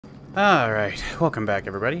Alright, welcome back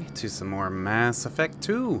everybody to some more Mass Effect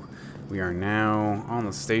 2. We are now on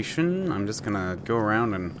the station. I'm just gonna go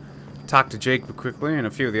around and talk to Jake quickly and a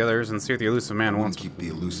few of the others and see what the elusive man wants. Keep the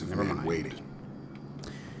elusive man waiting.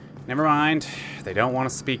 Never mind. They don't want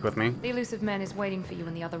to speak with me. The elusive man is waiting for you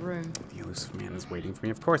in the other room. The elusive man is waiting for me.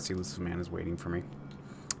 Of course the elusive man is waiting for me.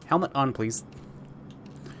 Helmet on, please.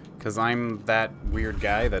 Because I'm that weird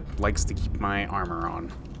guy that likes to keep my armor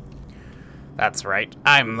on. That's right,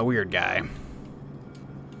 I'm the weird guy.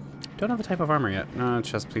 Don't have a type of armor yet. No,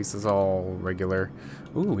 chest piece is all regular.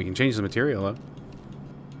 Ooh, we can change the material up.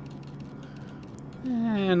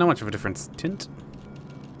 Not much of a difference. Tint.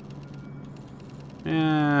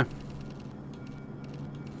 Let's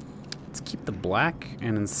keep the black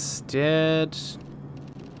and instead...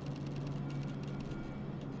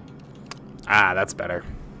 Ah, that's better.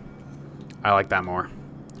 I like that more.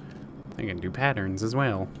 I can do patterns as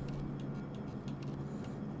well.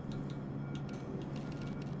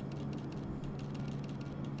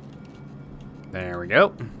 There we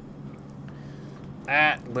go.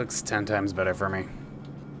 That looks 10 times better for me.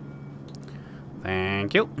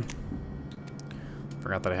 Thank you.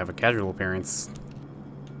 Forgot that I have a casual appearance.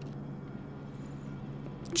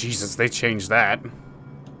 Jesus, they changed that.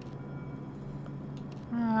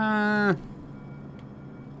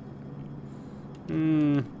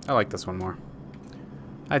 I like this one more.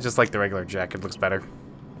 I just like the regular jacket, looks better.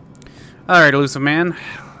 Alright, elusive man.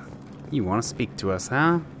 You want to speak to us,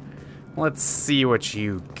 huh? Let's see what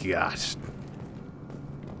you got.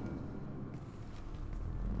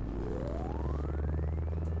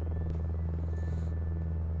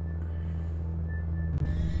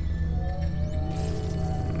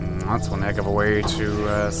 That's one heck of a way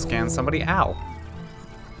to scan somebody. Ow.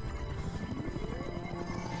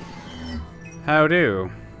 How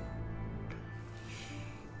do?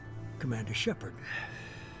 Commander Shepard.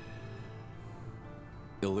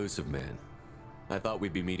 Elusive man. I thought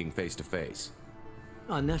we'd be meeting face to face.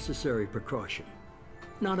 Unnecessary precaution.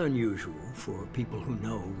 Not unusual for people who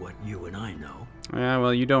know what you and I know. Yeah,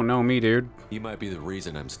 well, you don't know me, dude. You might be the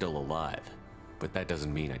reason I'm still alive, but that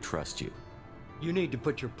doesn't mean I trust you. You need to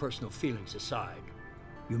put your personal feelings aside.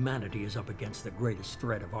 Humanity is up against the greatest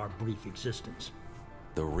threat of our brief existence.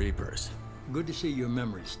 The Reapers. Good to see your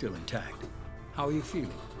memory's still intact. How are you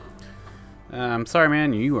feeling? I'm sorry,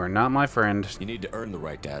 man. You are not my friend. You need to earn the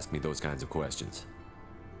right to ask me those kinds of questions.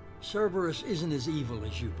 Cerberus isn't as evil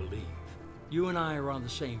as you believe. You and I are on the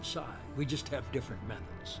same side. We just have different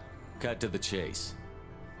methods. Cut to the chase.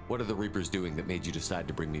 What are the Reapers doing that made you decide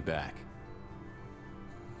to bring me back?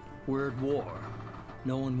 We're at war.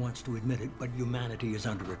 No one wants to admit it, but humanity is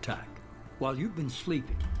under attack. While you've been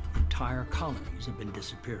sleeping, entire colonies have been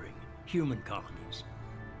disappearing. Human colonies.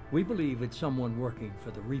 We believe it's someone working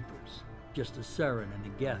for the Reapers, just as Saren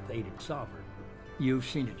and Geth aided Sovereign. You've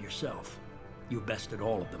seen it yourself. You bested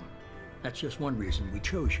all of them. That's just one reason we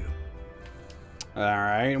chose you.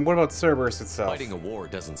 Alright, and what about Cerberus itself? Fighting a war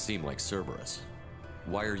doesn't seem like Cerberus.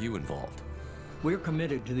 Why are you involved? We're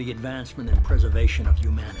committed to the advancement and preservation of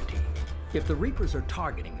humanity. If the Reapers are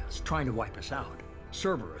targeting us, trying to wipe us out,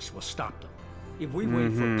 Cerberus will stop them. If we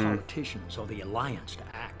wait for politicians or the Alliance to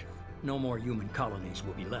act, no more human colonies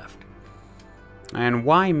will be left. And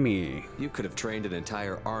why me? You could have trained an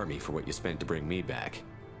entire army for what you spent to bring me back.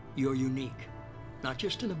 You're unique. Not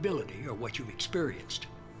just in ability or what you've experienced,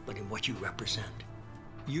 but in what you represent.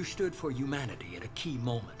 You stood for humanity at a key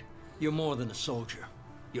moment. You're more than a soldier.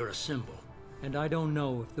 You're a symbol. And I don't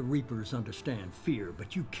know if the Reapers understand fear,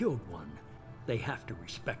 but you killed one. They have to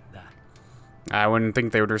respect that. I wouldn't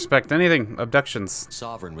think they would respect anything. Abductions.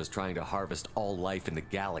 Sovereign was trying to harvest all life in the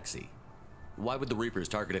galaxy. Why would the Reapers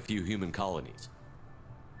target a few human colonies?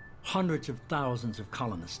 Hundreds of thousands of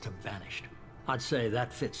colonists have vanished. I'd say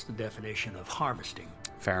that fits the definition of harvesting.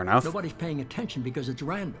 Fair enough. Nobody's paying attention because it's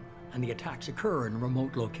random, and the attacks occur in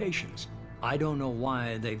remote locations. I don't know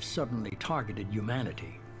why they've suddenly targeted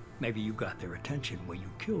humanity. Maybe you got their attention when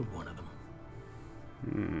you killed one of them.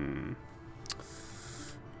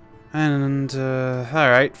 And,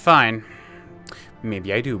 alright, fine.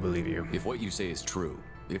 Maybe I do believe you. If what you say is true,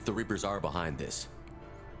 if the Reapers are behind this,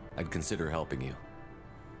 I'd consider helping you.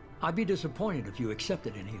 I'd be disappointed if you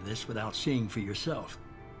accepted any of this without seeing for yourself.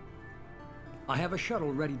 I have a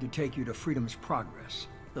shuttle ready to take you to Freedom's Progress,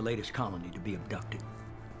 the latest colony to be abducted.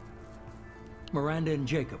 Miranda and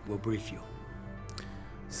Jacob will brief you.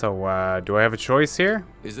 So, do I have a choice here?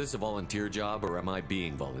 Is this a volunteer job, or am I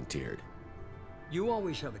being volunteered? You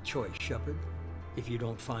always have a choice, Shepard. If you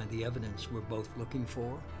don't find the evidence we're both looking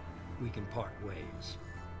for, we can part ways.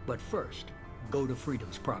 But first, go to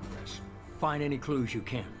Freedom's Progress. Find any clues you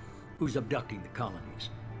can. Who's abducting the colonies?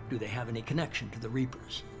 Do they have any connection to the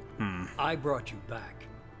Reapers? I brought you back.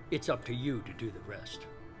 It's up to you to do the rest.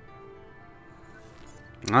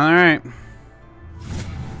 Alright.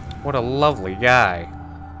 What a lovely guy.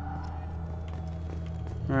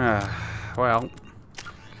 Well,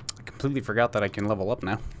 I completely forgot that I can level up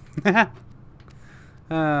now.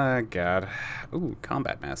 God. Ooh,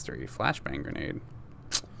 combat mastery. Flashbang grenade.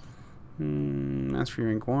 Mastery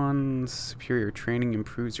rank 1. Superior training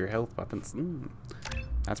improves your health weapons.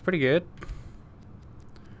 That's pretty good.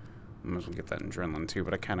 I might as well get that adrenaline too,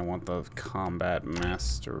 but I kind of want the combat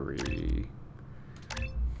mastery.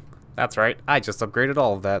 That's right. I just upgraded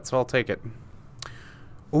all of that, so I'll take it.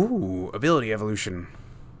 Ooh, ability evolution.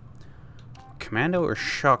 Commando or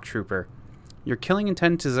shock trooper. Your killing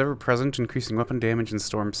intent is ever present, increasing weapon damage and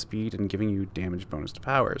storm speed and giving you damage bonus to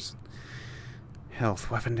powers.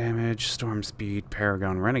 Health, weapon damage, storm speed,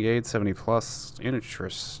 Paragon Renegade, 70 plus.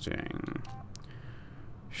 Interesting.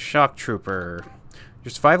 Shock trooper. Your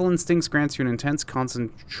survival instincts grants you an intense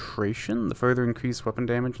concentration. The further increase weapon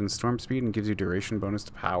damage and storm speed and gives you duration bonus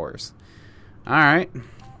to powers. Alright.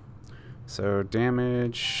 So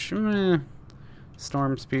damage,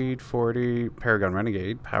 storm speed 40, Paragon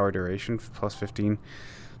Renegade, power duration plus 15.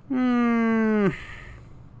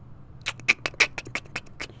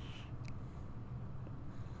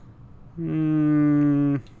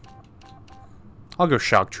 I'll go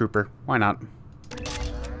Shock Trooper. Why not?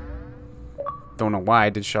 Don't know why I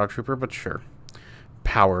did Shock Trooper, but sure.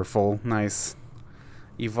 Powerful. Nice.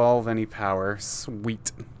 Evolve any power.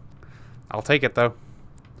 Sweet. I'll take it, though.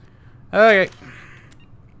 Okay.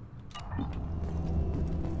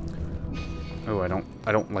 Oh,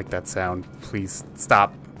 I don't like that sound. Please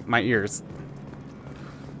stop my ears.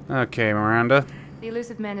 Okay, Miranda. The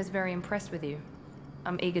elusive man is very impressed with you.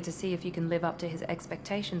 I'm eager to see if you can live up to his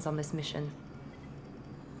expectations on this mission.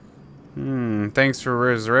 Thanks for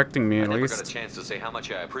resurrecting me, I at never least. got a chance to say how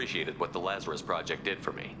much I appreciated what the Lazarus Project did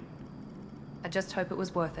for me. I just hope it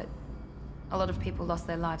was worth it. A lot of people lost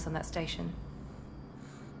their lives on that station.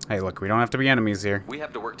 Hey, look, we don't have to be enemies here. We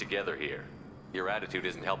have to work together here. Your attitude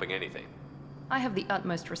isn't helping anything. I have the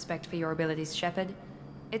utmost respect for your abilities, Shepard.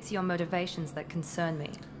 It's your motivations that concern me.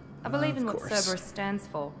 I believe in what Cerberus stands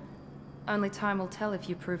for. Only time will tell if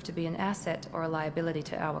you prove to be an asset or a liability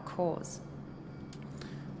to our cause.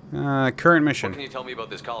 Current mission. What can you tell me about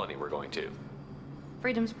this colony we're going to?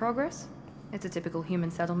 Freedom's Progress? It's a typical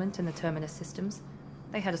human settlement in the Terminus systems.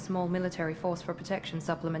 They had a small military force for protection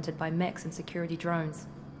supplemented by mechs and security drones.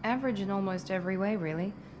 Average in almost every way,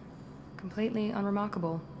 really. Completely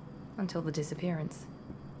unremarkable. Until the disappearance.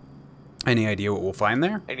 Any idea what we'll find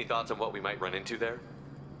there? Any thoughts on what we might run into there?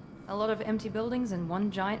 A lot of empty buildings and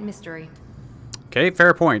one giant mystery. Okay,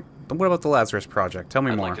 fair point. But what about the Lazarus Project? Tell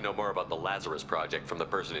me I'd more. like to know more about the Lazarus Project from the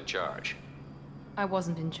person in charge. I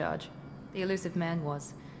wasn't in charge. The elusive man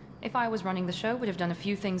was. If I was running the show, would have done a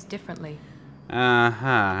few things differently.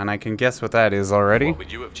 And I can guess what that is already. What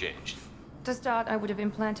would you have changed? To start, I would have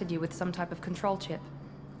implanted you with some type of control chip.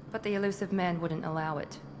 But the elusive man wouldn't allow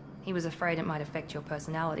it. He was afraid it might affect your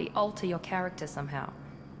personality, alter your character somehow.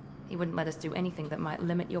 He wouldn't let us do anything that might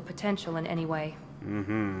limit your potential in any way.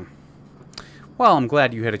 Well, I'm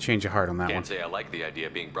glad you had a change of heart on that one. Can't say I like the idea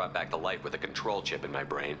of being brought back to life with a control chip in my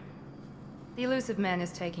brain. The elusive man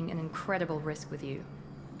is taking an incredible risk with you.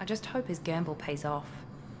 I just hope his gamble pays off.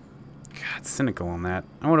 God, cynical on that.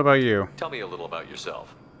 And what about you? Tell me a little about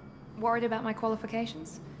yourself. Worried about my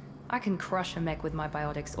qualifications? I can crush a mech with my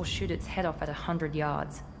biotics or shoot its head off at 100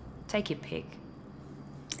 yards. Take your pick.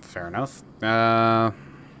 Fair enough. I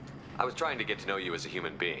was trying to get to know you as a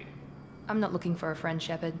human being. I'm not looking for a friend,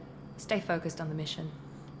 Shepard. Stay focused on the mission.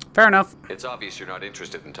 Fair enough. It's obvious you're not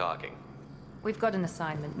interested in talking. We've got an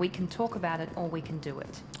assignment. We can talk about it or we can do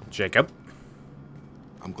it. Jacob?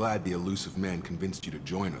 I'm glad the elusive man convinced you to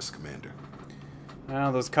join us, Commander.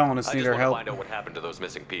 Well, those colonists I need just our want to help. find out what happened to those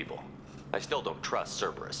missing people. I still don't trust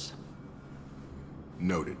Cerberus.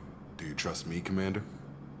 Noted. Do you trust me, Commander?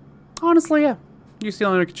 Honestly, yeah. You seem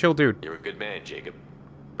like a chill dude. You're a good man, Jacob.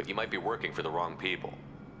 But you might be working for the wrong people.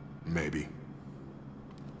 Maybe.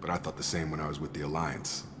 But I thought the same when I was with the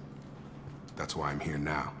Alliance. That's why I'm here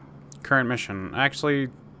now. Current mission. Actually,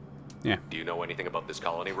 yeah. Do you know anything about this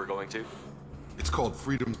colony we're going to? It's called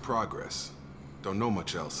Freedom's Progress. Don't know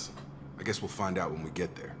much else. I guess we'll find out when we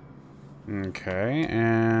get there. Okay,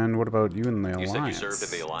 and what about you in the Alliance? You said you served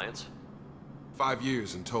in the Alliance? 5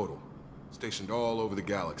 years in total. Stationed all over the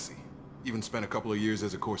galaxy. Even spent a couple of years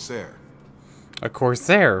as a Corsair. A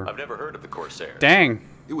Corsair? I've never heard of the Corsairs. Dang.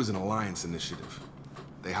 It was an Alliance initiative.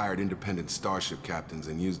 They hired independent starship captains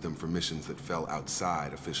and used them for missions that fell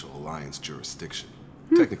outside official Alliance jurisdiction.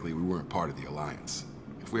 Technically, we weren't part of the Alliance.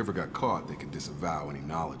 It If we ever got caught, they could disavow any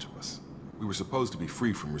knowledge of us. We were supposed to be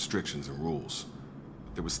free from restrictions and rules,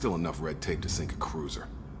 but there was still enough red tape to sink a cruiser.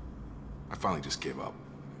 I finally just gave up.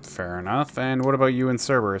 Fair enough. And what about you and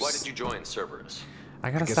Cerberus? Why did you join Cerberus? I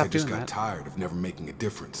gotta I guess stop I just doing got that. tired of never making a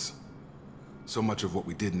difference. So much of what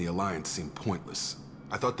we did in the Alliance seemed pointless.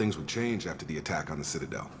 I thought things would change after the attack on the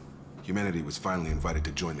Citadel. Humanity was finally invited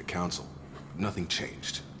to join the Council, but nothing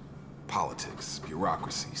changed. Politics,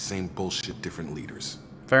 bureaucracy, same bullshit, different leaders.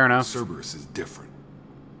 Fair enough. Cerberus is different.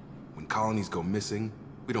 When colonies go missing,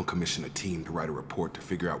 we don't commission a team to write a report to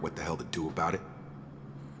figure out what the hell to do about it.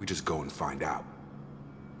 We just go and find out.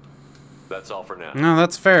 That's all for now. No,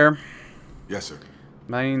 that's fair. Yes, sir.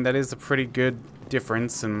 I mean, that is a pretty good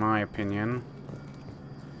difference, in my opinion.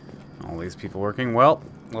 All these people working. Well,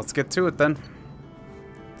 let's get to it then.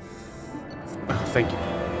 Oh, thank you.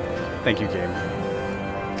 Thank you, game.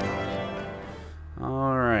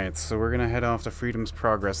 Alright, so we're gonna head off to Freedom's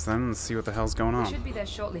Progress then and see what the hell's going We on. should be there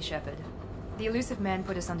shortly, Shepard. The elusive man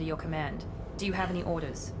put us under your command. Do you have any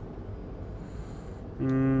orders?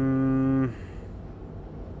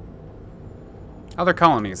 Other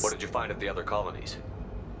colonies. What did you find at the other colonies?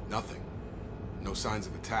 Nothing. No signs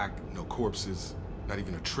of attack, no corpses, not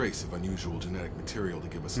even a trace of unusual genetic material to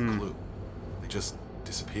give us a clue. They just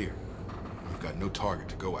disappeared. We've got no target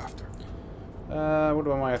to go after. What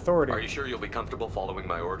about my authority? Are you sure you'll be comfortable following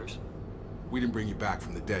my orders? We didn't bring you back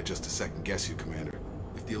from the dead just to second guess you, Commander.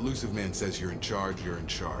 If the elusive man says you're in charge, you're in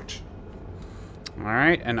charge.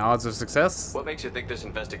 Alright, and odds of success? What makes you think this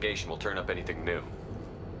investigation will turn up anything new?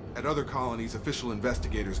 At other colonies, official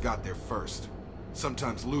investigators got there first.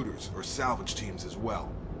 Sometimes looters or salvage teams as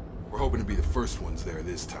well. We're hoping to be the first ones there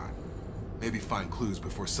this time. Maybe find clues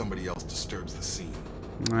before somebody else disturbs the scene.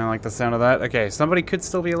 I like the sound of that. Okay, somebody could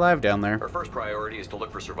still be alive down there. Our first priority is to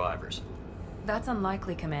look for survivors. That's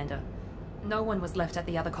unlikely, Commander. No one was left at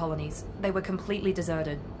the other colonies. They were completely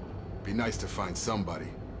deserted. Be nice to find somebody.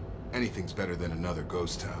 Anything's better than another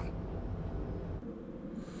ghost town.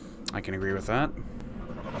 I can agree with that.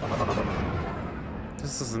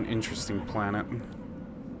 This is an interesting planet.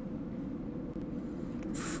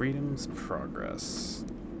 Freedom's Progress.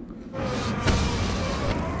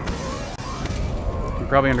 You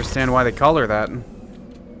probably understand why they call her that.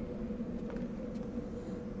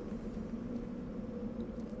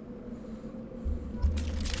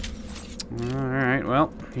 Alright,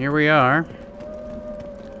 well, here we are.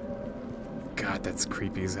 God, that's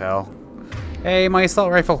creepy as hell. Hey, my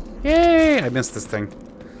assault rifle! Yay! I missed this thing.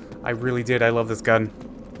 I really did. I love this gun.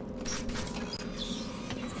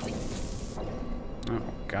 Oh,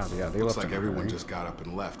 God, yeah, they Looks left like it everyone early. just got up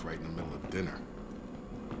and left right in the middle of dinner.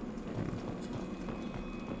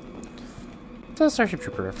 It's a Starship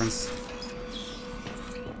Trooper reference.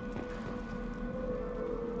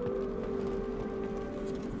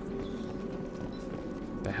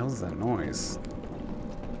 The hell's that noise?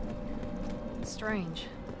 Strange.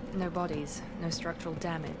 No bodies, no structural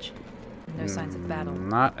damage, no signs of battle.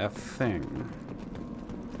 Not a thing.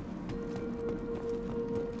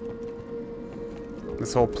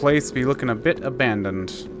 This whole place be looking a bit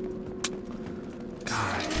abandoned.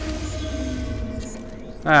 God.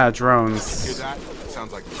 Ah, drones. Hear that?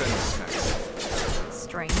 Sounds like venomous snacks.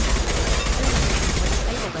 Strange.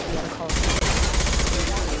 Disabled at the other colony.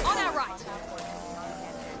 On our right!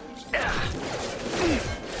 I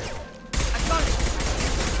got it!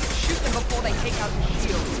 Shoot them before they take out the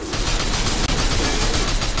shield.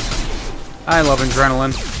 I love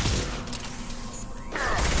adrenaline.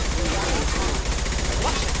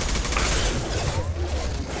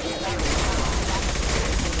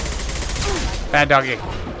 Bad doggy.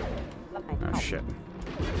 Oh shit.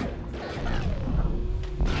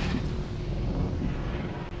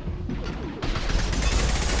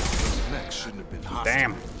 Snacks shouldn't have been hostile.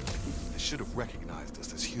 Damn. They should have recognized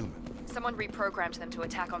us as human. Someone reprogrammed them to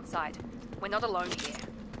attack on sight. We're not alone here.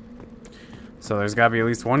 So there's gotta be at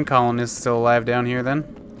least one colonist still alive down here then?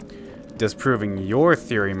 Disproving your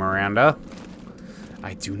theory, Miranda.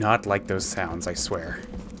 I do not like those sounds, I swear.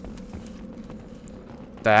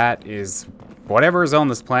 That is... whatever is on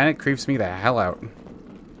this planet creeps me the hell out.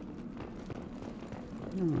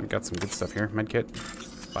 Oh, I got some good stuff here.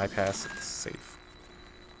 Medkit. Bypass. Safe.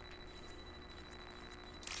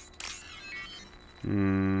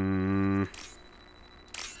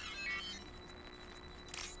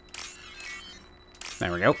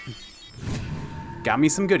 There we go. Got me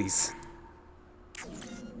some goodies.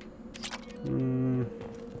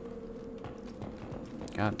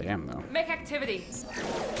 God damn, though. Make activity!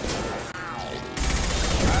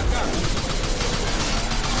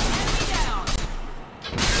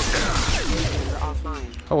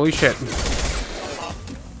 Holy shit.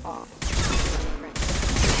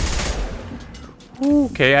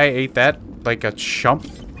 Okay, I ate that like a chump.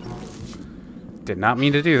 Did not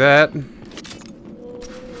mean to do that.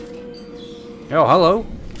 Oh, hello.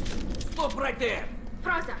 Stop right there!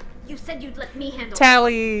 Praza, you said you'd let me handle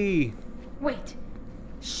Tally! Wait.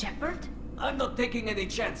 Shepard? I'm not taking any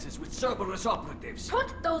chances with Cerberus operatives.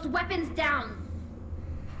 Put those weapons down!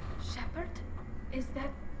 Shepard? Is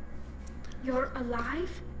that... You're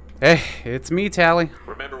alive? Hey, it's me, Tally.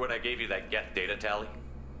 Remember when I gave you that Geth data tally?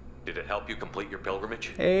 Did it help you complete your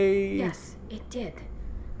pilgrimage? Hey. Yes, it did.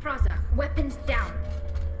 Praza, weapons down.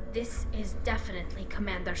 This is definitely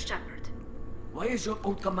Commander Shepard. Why is your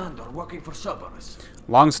old commander working for Cerberus?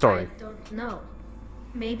 Long story. I don't know.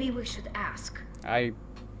 Maybe we should ask. I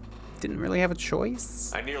didn't really have a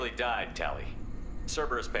choice. I nearly died, Tally.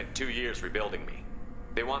 Cerberus spent 2 years rebuilding me.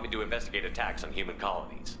 They want me to investigate attacks on human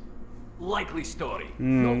colonies. Likely story.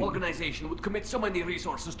 No organization would commit so many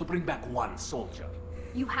resources to bring back one soldier.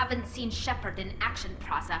 You haven't seen Shepard in action,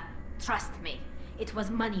 Praza. Trust me, it was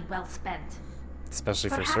money well spent. Especially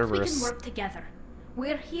for Perhaps we can Cerberus. work together.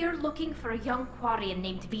 We're here looking for a young Quarian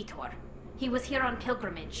named Vitor. He was here on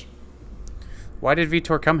pilgrimage. Why did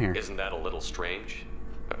Vitor come here? Isn't that a little strange?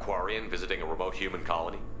 A Quarian visiting a remote human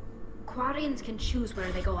colony? Quarians can choose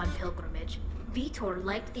where they go on pilgrimage. Vitor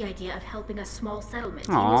liked the idea of helping a small settlement.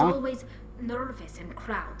 Aw. He was always nervous in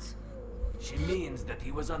crowds. She means that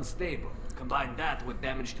he was unstable. Combine that with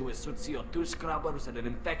damage to his suit CO2 scrubbers and an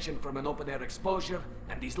infection from an open-air exposure,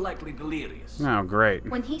 and he's likely delirious. Oh, great.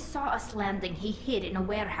 When he saw us landing, he hid in a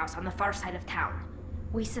warehouse on the far side of town.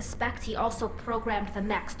 We suspect he also programmed the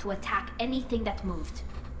mechs to attack anything that moved.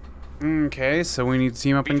 Okay, so we need to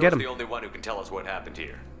team up and get Vitor's him. the only one who can tell us what happened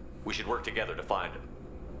here. We should work together to find him.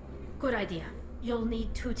 Good idea. You'll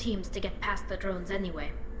need 2 teams to get past the drones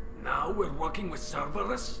anyway. Now we're working with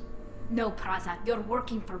Cerberus? No, Praza, you're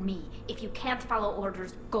working for me. If you can't follow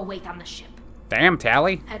orders, go wait on the ship. Damn,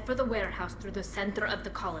 Tally. Head for the warehouse through the center of the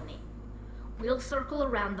colony. We'll circle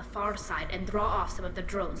around the far side and draw off some of the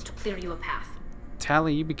drones to clear you a path.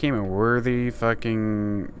 Tally, you became a worthy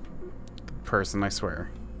fucking person, I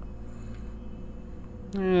swear.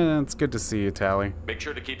 Yeah, it's good to see you, Tally. Make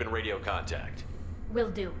sure to keep in radio contact.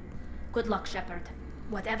 Will do. Good luck, Shepard.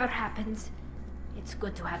 Whatever happens, it's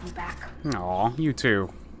good to have you back. Aw, you too.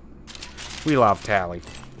 We love Tally.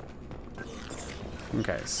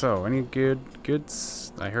 Okay, so any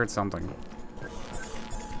goods? I heard something.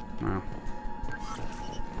 Oh.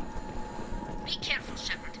 Be careful,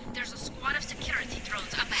 Shepard. There's a squad of security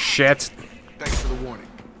drones up ahead. Shit. Thanks for the warning.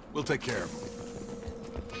 We'll take care of them.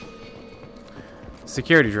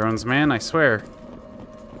 Security drones, man, I swear.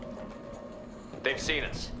 They've seen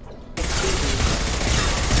us.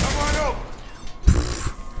 Come on over!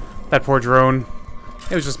 That poor drone.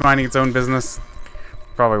 It was just minding its own business.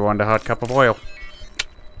 Probably wanted a hot cup of oil.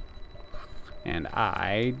 And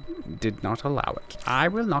I did not allow it. I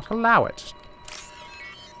will not allow it.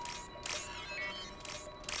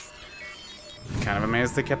 Kind of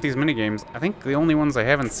amazed they kept these minigames. I think the only ones I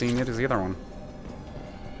haven't seen yet is the other one.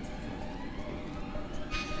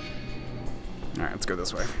 Alright, let's go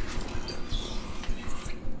this way.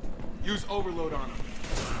 Use overload on them.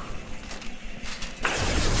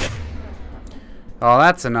 Oh,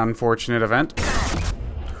 that's an unfortunate event.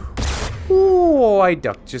 Ooh, I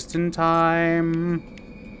ducked just in time.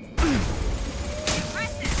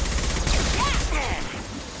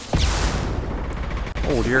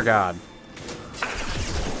 Oh, dear God.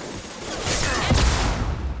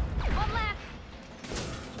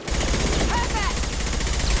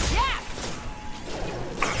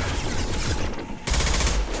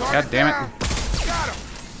 God damn it. Got him!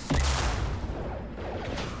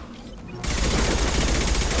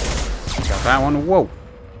 Got that one. Whoa.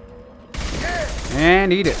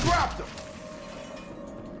 And eat it. Dropped him!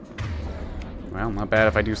 Well, not bad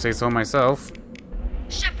if I do say so myself.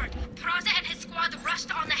 Shepard, Praza and his squad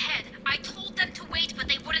rushed on ahead. I told them to wait, but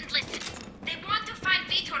they wouldn't listen. They want to find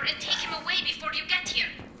Vitor and take him away before you get here.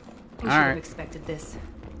 We should Alright. have expected this.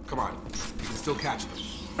 Come on. You can still catch them.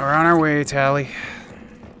 We're on our way, Tally.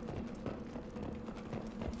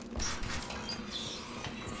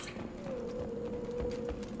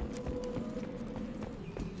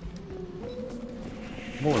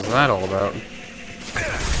 What was that all about?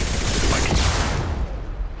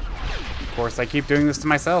 Of course, I keep doing this to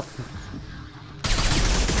myself.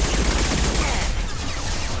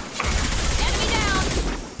 Enemy down.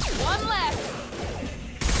 One left.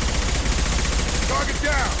 Target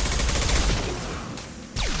down!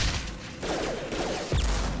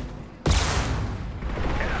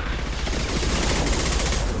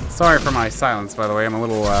 Sorry for my silence, by the way. I'm a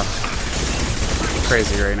little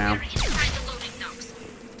crazy right now. Inside the loading docks.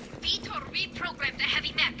 Vitor reprogrammed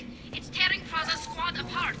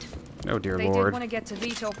Oh dear They did lord. want to get to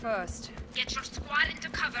Vitor first. Get your squad into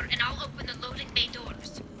cover and I'll open the loading bay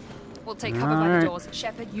doors. We'll take cover by Alright. the doors.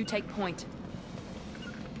 Shepard, you take point.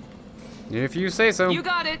 If you say so. You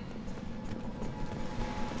got it.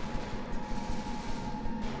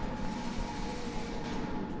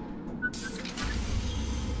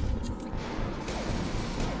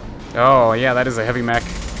 Oh, yeah, that is a heavy mech.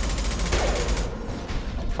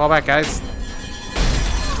 Fall back, guys.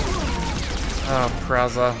 Oh,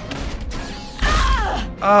 Praza.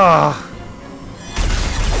 Oh.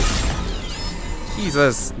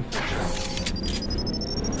 Jesus.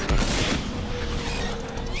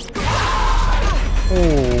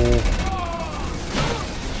 Oh.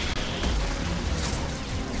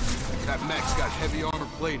 That mech's got heavy armor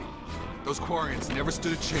plating. Those Quarians never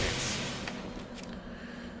stood a chance.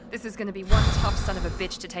 This is gonna be one tough son of a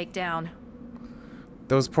bitch to take down.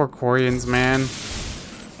 Those poor Quarians, man.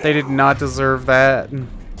 They did not deserve that.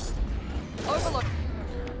 Overlook.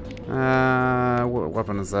 What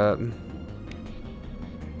weapon is that?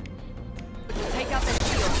 Take out their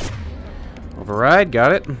shield. Override,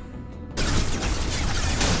 got it. Try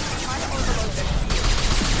to overload their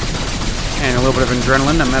shield. And a little bit of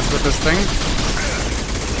adrenaline to mess with this thing.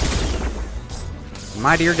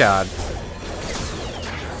 My dear God.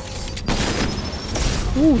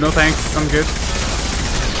 Ooh, no thanks. I'm good.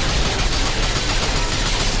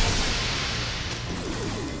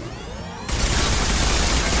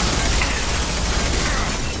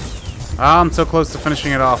 I'm so close to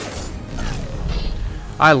finishing it off.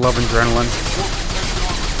 I love adrenaline.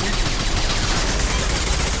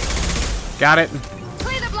 Got it.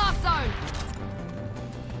 Clear the blast zone.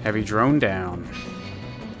 Heavy drone down.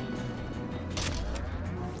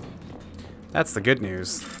 That's the good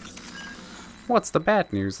news. What's the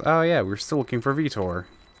bad news? Oh yeah, we're still looking for Vitor.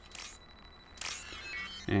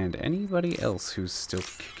 And anybody else who's still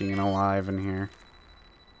kicking and alive in here.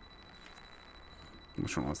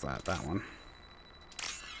 Which one was that? That one.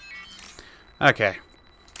 Okay.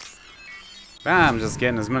 I'm just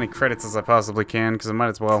getting as many credits as I possibly can, because I might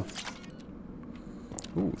as well.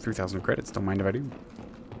 Ooh, 3,000 credits. Don't mind if I do.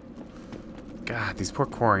 God, these poor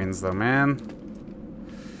Quarians, though, man.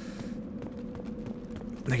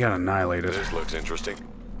 They got annihilated. This looks interesting.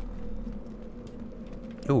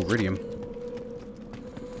 Ooh, Iridium.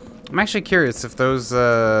 I'm actually curious if those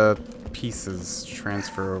pieces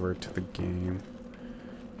transfer over to the game.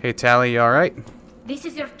 Hey, Tally, you alright? This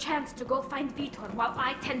is your chance to go find Vitor while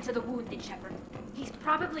I tend to the wounded, Shepard. He's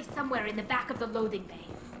probably somewhere in the back of the loading bay.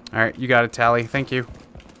 Alright, you got it, Tally. Thank you.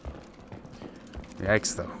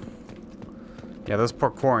 Yikes, though. Yeah, those poor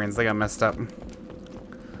Quarians, they got messed up.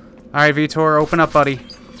 Alright, Vitor, open up, buddy.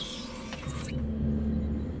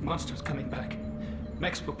 Monsters coming back.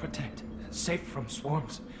 Mechs will protect. Safe from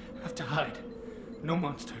swarms. Have to hide. No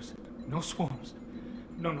monsters. No swarms.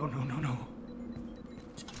 No, no, no, no, no.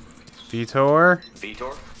 Vitor?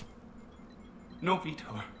 Vitor? No,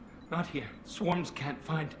 Vitor. Not here. Swarms can't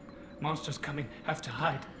find. Monsters coming. Have to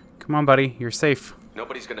hide. Come on, buddy. You're safe.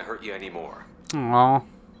 Nobody's gonna hurt you anymore. Aww.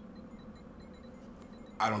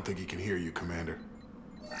 I don't think he can hear you, Commander.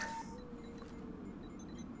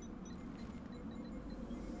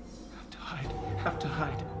 Have to hide. Have to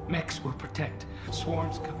hide. Mechs will protect.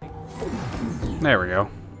 Swarms coming. There we go.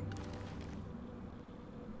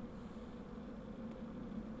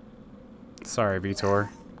 Sorry, Vitor.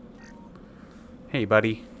 Hey,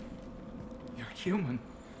 buddy. You're human.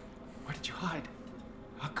 Where did you hide?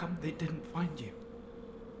 How come they didn't find you?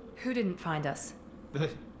 Who didn't find us? The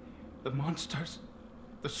monsters.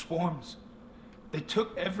 The swarms. They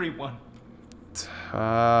took everyone.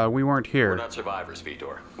 We weren't We're here. not survivors,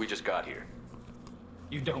 Vitor. We just got here.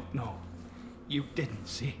 You don't know. You didn't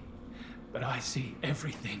see. But I see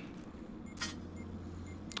everything.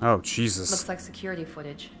 Oh, Jesus. Looks like security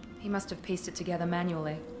footage. He must have pieced it together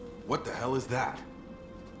manually. What the hell is that?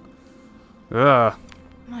 Ugh.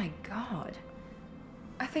 My God.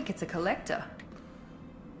 I think it's a collector.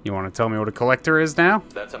 You want to tell me what a collector is now?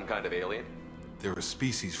 Is that some kind of alien? They're a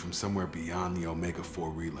species from somewhere beyond the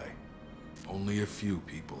Omega-4 relay. Only a few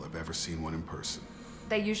people have ever seen one in person.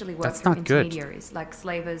 They usually work That's through not good. intermediaries, like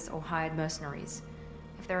slavers or hired mercenaries.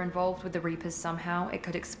 If they're involved with the Reapers somehow, it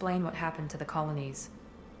could explain what happened to the colonies.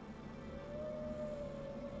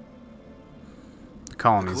 The The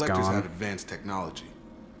colony's collectors have gone. advanced technology.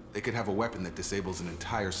 They could have a weapon that disables an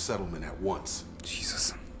entire settlement at once.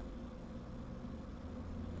 Jesus.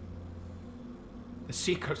 The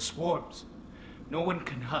Seeker swarms. No one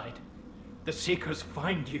can hide. The Seekers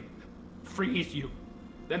find you, freeze you.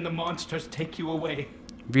 Then the monsters take you away.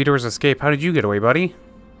 Vitor's escape. How did you get away, buddy?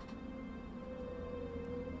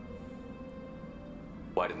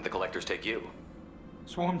 Why didn't the collectors take you?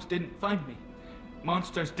 Swarms didn't find me.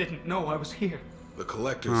 Monsters didn't know I was here. The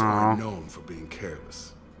collectors aren't known for being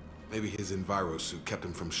careless. Maybe his enviro suit kept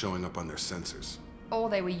him from showing up on their sensors. Or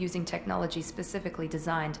they were using technology specifically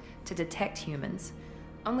designed to detect humans.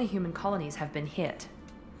 Only human colonies have been hit.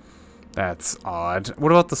 That's odd.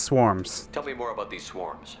 What about the swarms? Tell me more about these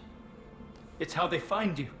swarms. It's how they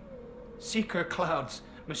find you. Seeker clouds,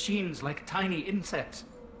 machines like tiny insects.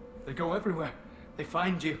 They go everywhere. They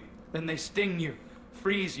find you, then they sting you,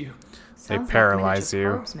 freeze you. They Sounds paralyze like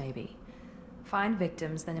miniature you. probes, maybe. Find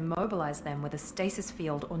victims, then immobilize them with a stasis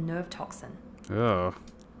field or nerve toxin. Ugh.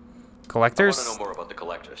 I Collectors? want to know more about the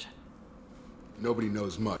collectors. Nobody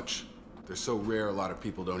knows much. They're so rare, a lot of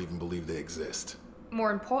people don't even believe they exist.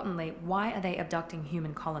 More importantly, why are they abducting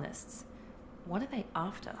human colonists? What are they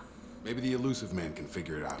after? Maybe the elusive man can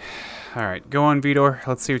figure it out. Alright, go on, Vitor.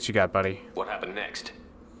 Let's see what you got, buddy. What happened next?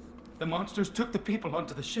 The monsters took the people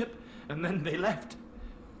onto the ship, and then they left.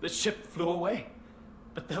 The ship flew away.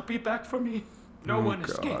 But they'll be back for me. No one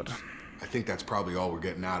escapes. I think that's probably all we're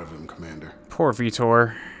getting out of him, Commander. Poor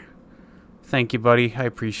Vitor. Thank you, buddy. I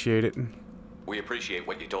appreciate it. We appreciate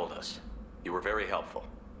what you told us. You were very helpful.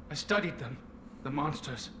 I studied them. The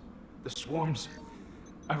monsters. The swarms.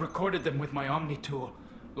 I recorded them with my Omni tool.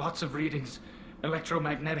 Lots of readings.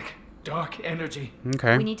 Electromagnetic. Dark energy.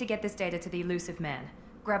 Okay. We need to get this data to the elusive man.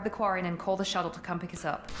 Grab the Quarian and call the shuttle to come pick us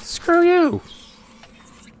up. Screw you!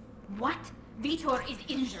 What? Vitor is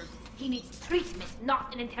injured. He needs treatment,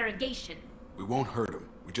 not an interrogation. We won't hurt him.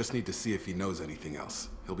 We just need to see if he knows anything else.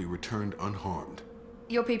 He'll be returned unharmed.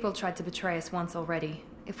 Your people tried to betray us once already.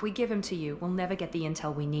 If we give him to you, we'll never get the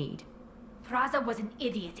intel we need. Praza was an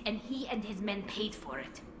idiot, and he and his men paid for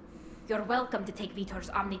it. You're welcome to take Vitor's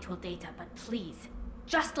Omnitool data, but please,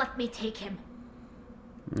 just let me take him.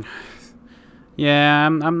 Yeah,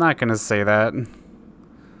 I'm not gonna say that.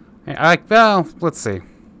 Well, let's see.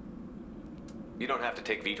 You don't have to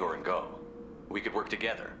take Vitor and go. We could work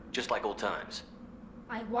together, just like old times.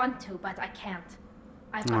 I want to, but I can't.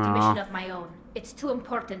 I've got a mission of my own. It's too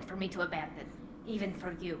important for me to abandon, even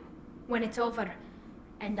for you. When it's over,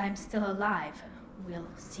 and I'm still alive, we'll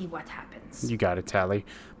see what happens. You got it, Tally.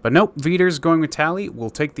 But nope, Vitor's going with Tally. We'll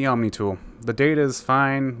take the Omni tool. The data is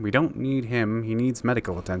fine. We don't need him. He needs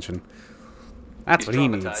medical attention. That's what he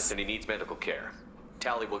needs. He's traumatized and he needs medical care.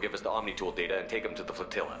 Tally will give us the Omni tool data and take him to the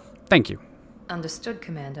flotilla. Thank you. Understood,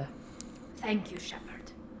 Commander. Thank you,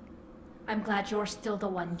 Shepard. I'm glad you're still the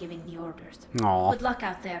one giving the orders. Aw. Good luck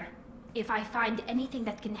out there. If I find anything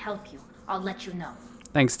that can help you, I'll let you know.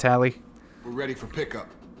 Thanks, Tally. We're ready for pickup.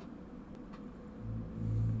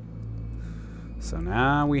 So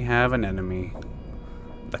now we have an enemy.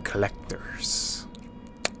 The Collectors.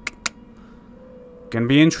 Gonna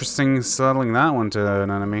be interesting settling that one to an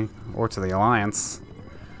enemy. Or to the Alliance.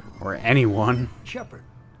 Or anyone. Shepard,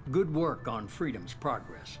 good work on Freedom's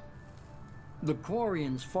progress. The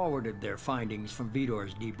Quarians forwarded their findings from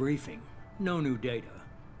Vitor's debriefing. No new data,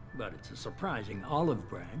 but it's a surprising olive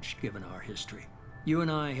branch given our history. You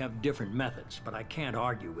and I have different methods, but I can't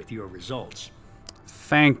argue with your results.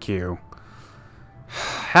 Thank you.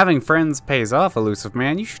 Having friends pays off, elusive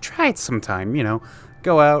man. You should try it sometime, you know.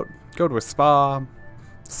 Go out, go to a spa,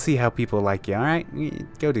 see how people like you,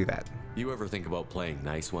 alright? Go do that. You ever think about playing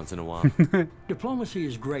nice once in a while? Diplomacy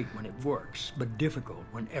is great when it works, but difficult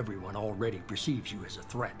when everyone already perceives you as a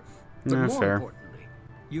threat. But Yeah, more fair. importantly,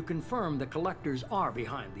 you confirm the Collectors are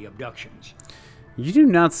behind the abductions. You do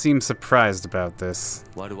not seem surprised about this.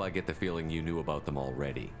 Why do I get the feeling you knew about them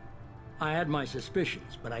already? I had my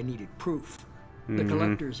suspicions, but I needed proof. The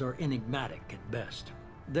Collectors are enigmatic at best.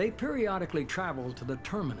 They periodically travel to the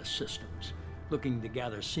Terminus systems, looking to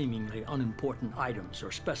gather seemingly unimportant items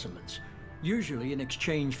or specimens, usually in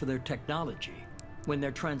exchange for their technology. When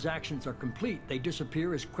their transactions are complete, they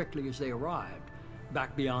disappear as quickly as they arrived,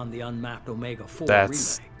 back beyond the unmapped Omega-4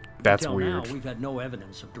 relay. That's Until weird. now, we've had no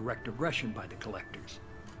evidence of direct aggression by the Collectors.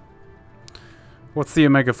 What's the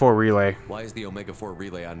Omega-4 relay? Why is the Omega-4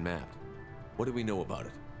 relay unmapped? What do we know about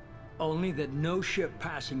it? Only that no ship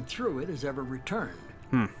passing through it has ever returned.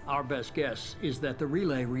 Our best guess is that the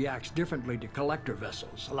relay reacts differently to Collector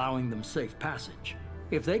vessels, allowing them safe passage.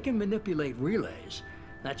 If they can manipulate relays,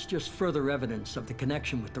 that's just further evidence of the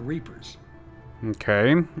connection with the Reapers.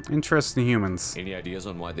 Okay. Interesting humans. Any ideas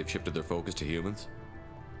on why they've shifted their focus to humans?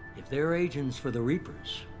 If they're agents for the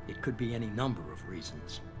Reapers, it could be any number of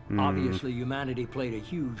reasons. Obviously, humanity played a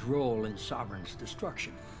huge role in Sovereign's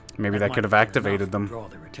destruction. Maybe that might could have been activated enough to them. draw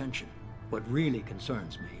their attention. What really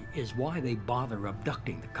concerns me is why they bother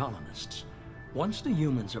abducting the colonists. Once the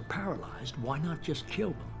humans are paralyzed, why not just kill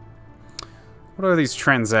them? What are these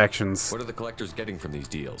transactions? What are the collectors getting from these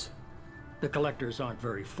deals? The collectors aren't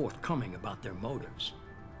very forthcoming about their motives.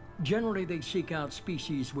 Generally, they seek out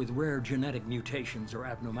species with rare genetic mutations or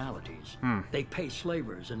abnormalities. They pay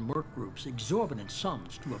slavers and merc groups exorbitant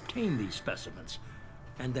sums to obtain these specimens,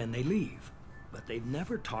 and then they leave. But they've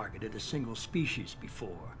never targeted a single species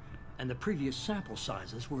before, and the previous sample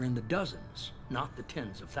sizes were in the dozens, not the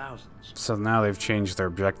tens of thousands. So now they've changed their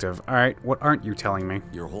objective. Alright, what aren't you telling me?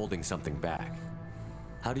 You're holding something back.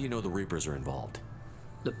 How do you know the Reapers are involved?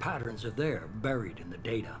 The patterns are there, buried in the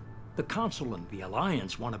data. The Council and the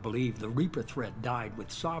Alliance want to believe the Reaper threat died with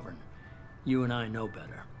Sovereign. You and I know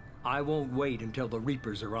better. I won't wait until the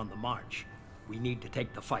Reapers are on the march. We need to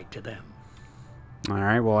take the fight to them.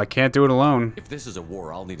 Alright, well I can't do it alone. If this is a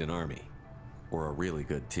war, I'll need an army. Or a really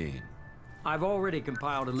good team. I've already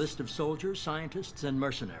compiled a list of soldiers, scientists, and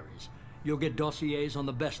mercenaries. You'll get dossiers on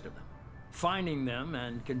the best of them. Finding them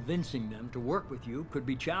and convincing them to work with you could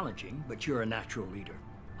be challenging, but you're a natural leader.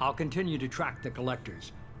 I'll continue to track the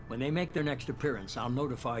collectors. When they make their next appearance, I'll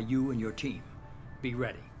notify you and your team. Be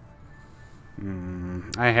ready.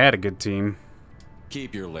 I had a good team.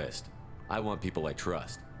 Keep your list. I want people I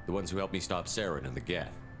trust. The ones who helped me stop Saren and the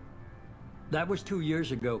Geth. That was 2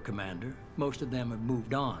 years ago, Commander. Most of them have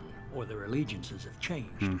moved on, or their allegiances have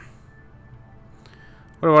changed.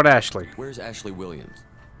 What about Ashley? Where's Ashley Williams?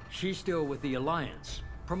 She's still with the Alliance.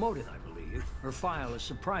 Promoted, I believe. Her file is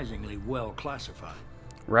surprisingly well classified.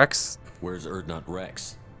 Rex? Where's Erdnut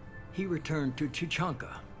Rex? He returned to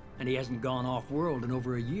Chichanka, and he hasn't gone off-world in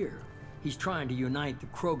over a year. He's trying to unite the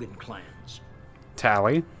Krogan clans.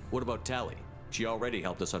 Tally? What about Tally? She already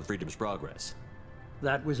helped us on Freedom's Progress.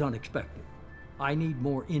 That was unexpected. I need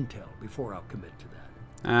more intel before I'll commit to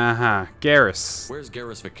that. Uh-huh. Garrus. Where's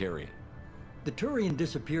Garrus Vicarian? The Turian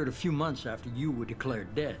disappeared a few months after you were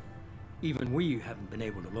declared dead. Even we haven't been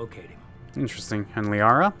able to locate him. Interesting. And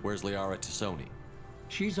Liara? Where's Liara Tassoni?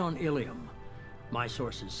 She's on Ilium. My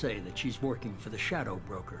sources say that she's working for the Shadow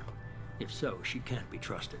Broker. If so, she can't be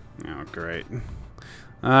trusted. Oh, great.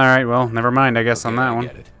 Alright, well, never mind, I guess, on that I one.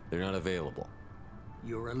 get it. They're not available.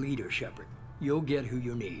 You're a leader, Shepard. You'll get who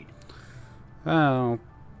you need. Oh,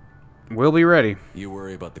 we'll be ready. You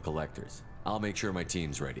worry about the collectors. I'll make sure my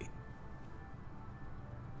team's ready.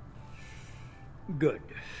 Good.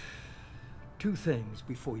 2 things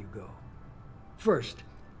before you go. First,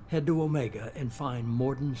 head to Omega and find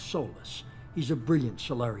Mordin Solus. He's a brilliant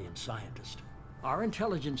Solarian scientist. Our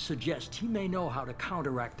intelligence suggests he may know how to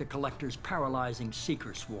counteract the Collector's paralyzing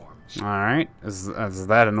Seeker swarms. Alright, is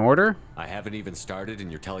that an order? I haven't even started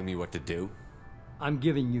and you're telling me what to do? I'm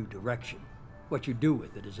giving you direction. What you do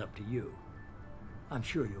with it is up to you. I'm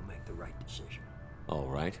sure you'll make the right decision. All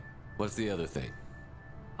right. What's the other thing?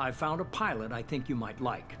 I found a pilot I think you might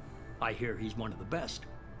like. I hear he's one of the best.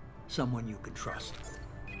 Someone you can trust.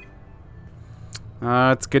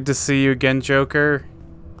 It's good to see you again, Joker.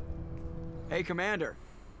 Hey, Commander.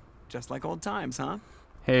 Just like old times, huh?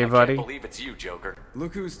 Hey, I buddy. can't believe it's you, Joker.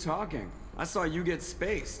 Look who's talking. I saw you get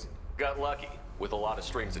spaced. Got lucky, with a lot of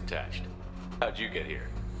strings attached. How'd you get here?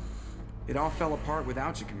 It all fell apart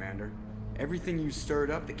without you, Commander. Everything you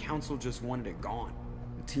stirred up, the Council just wanted it gone.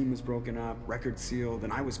 The team was broken up, record sealed,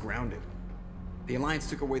 and I was grounded. The Alliance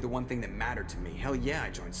took away the one thing that mattered to me. Hell yeah,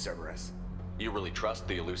 I joined Cerberus. You really trust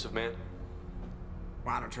the Elusive Man?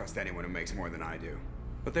 Well, I don't trust anyone who makes more than I do.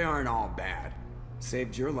 But they aren't all bad.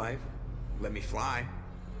 Saved your life, let me fly,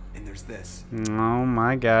 and there's this. Oh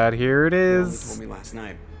my god, here it You only is. told me last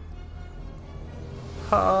night.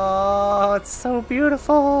 Oh, it's so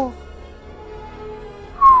beautiful.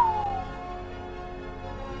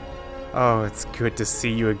 Oh, it's good to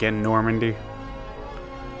see you again, Normandy.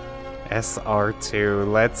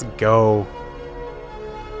 SR2, let's go.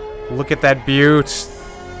 Look at that beaut.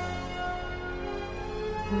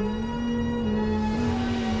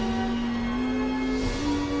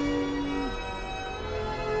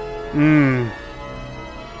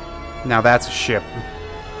 Now that's a ship.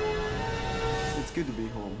 It's good to be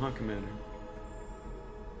home, huh, Commander?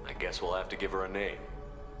 I guess we'll have to give her a name.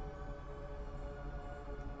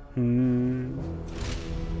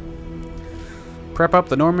 Prep up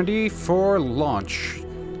the Normandy for launch.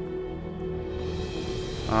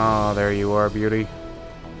 Oh, there you are, beauty.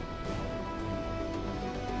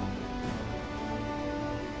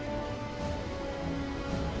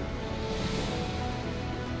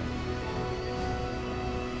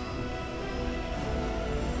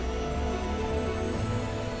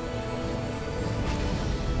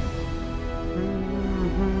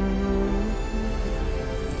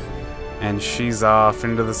 And she's off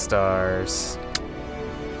into the stars.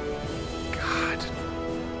 God.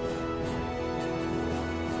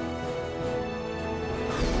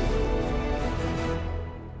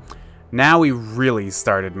 Now we really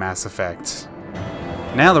started Mass Effect.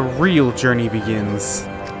 Now the real journey begins.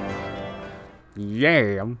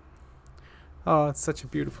 Yeah. Oh, it's such a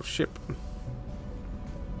beautiful ship.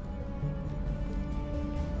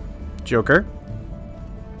 Joker.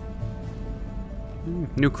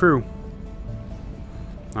 New crew.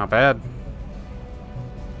 Not bad.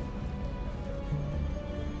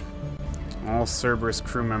 All Cerberus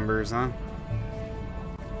crew members, huh?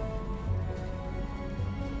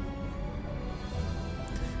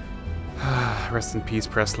 Rest in peace,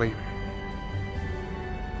 Presley.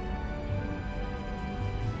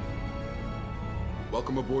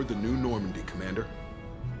 Welcome aboard the New Normandy, Commander.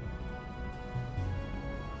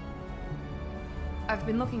 I've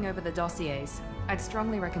been looking over the dossiers. I'd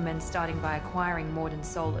strongly recommend starting by acquiring Morden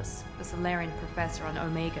Solus, the Solarian professor on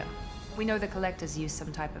Omega. We know the Collectors use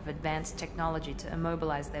some type of advanced technology to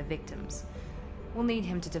immobilize their victims. We'll need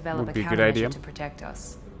him to develop a countermeasure to protect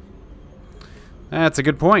us. That's a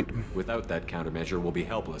good point. Without that countermeasure, we'll be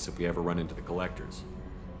helpless if we ever run into the Collectors.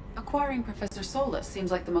 Acquiring Professor Solus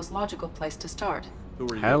seems like the most logical place to start. Who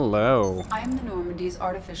are you? Hello. I am the Normandy's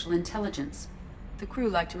artificial intelligence. The crew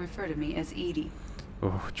like to refer to me as Edie.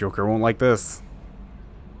 Oh, Joker won't like this.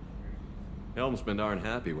 Helmsmen aren't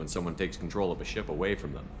happy when someone takes control of a ship away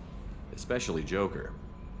from them. Especially Joker.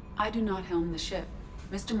 I do not helm the ship.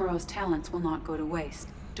 Mr. Moreau's talents will not go to waste.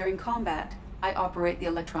 During combat, I operate the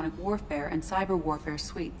electronic warfare and cyber warfare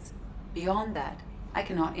suites. Beyond that, I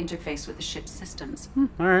cannot interface with the ship's systems.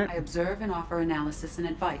 Alright. I observe and offer analysis and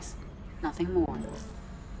advice. Nothing more.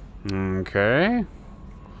 Okay.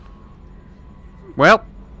 Well,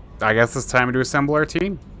 I guess it's time to assemble our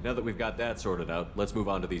team. Now that we've got that sorted out, let's move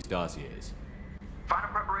on to these dossiers. Final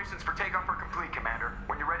preparations for takeoff are complete, Commander.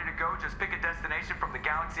 When you're ready to go, just pick a destination from the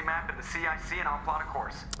galaxy map in the CIC and I'll plot a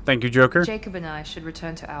course. Thank you, Joker. Jacob and I should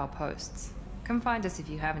return to our posts. Come find us if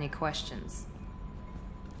you have any questions.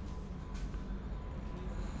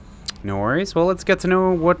 No worries. Well, let's get to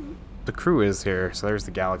know what the crew is here. So there's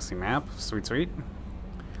the galaxy map. Sweet, sweet.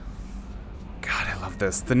 God, I love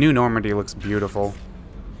this. The new Normandy looks beautiful.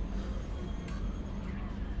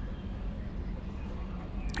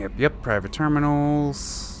 Yep, private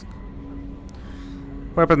terminals.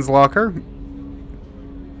 Weapons locker.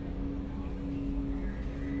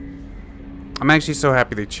 I'm actually so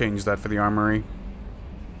happy they changed that for the armory.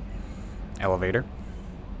 Elevator.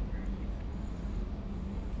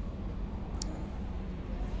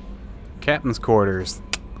 Captain's quarters.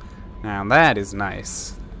 Now that is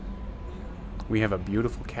nice. We have a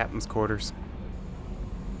beautiful captain's quarters.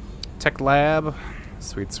 Tech lab.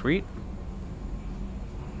 Sweet, sweet.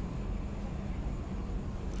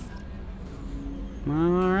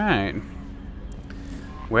 Alright.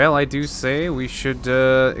 Well, I do say we should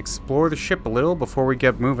explore the ship a little before we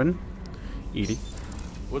get moving. Edie.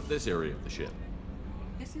 What's this area of the ship?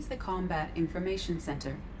 This is the Combat Information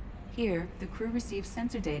Center. Here, the crew receives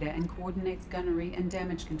sensor data and coordinates gunnery and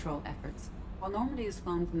damage control efforts. While Normandy is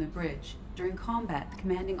flown from the bridge, during combat, the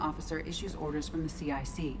commanding officer issues orders from the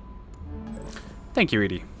CIC. Thank you,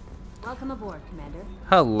 Edie. Welcome aboard, Commander.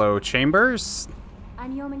 Hello, Chambers.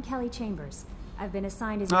 I'm Yeoman Kelly Chambers. I've been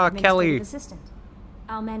assigned as your administrative assistant.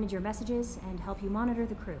 I'll manage your messages and help you monitor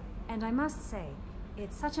the crew. And I must say,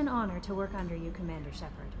 it's such an honor to work under you, Commander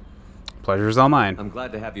Shepard. Pleasure's all mine. I'm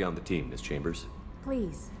glad to have you on the team, Miss Chambers.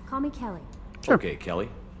 Please, call me Kelly. Sure. Okay, Kelly.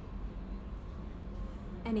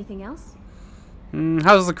 Anything else?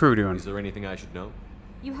 How's the crew doing? Is there anything I should know?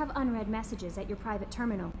 You have unread messages at your private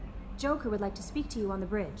terminal. Joker would like to speak to you on the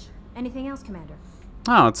bridge. Anything else, Commander?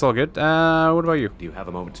 Oh, it's all good. What about you? Do you have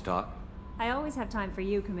a moment to talk? I always have time for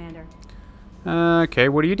you, Commander. Okay,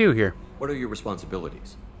 what do you do here? What are your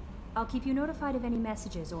responsibilities? I'll keep you notified of any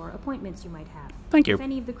messages or appointments you might have. Thank you. If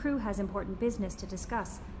any of the crew has important business to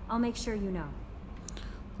discuss, I'll make sure you know.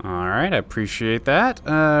 Alright, I appreciate that.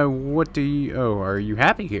 What do you... Oh, are you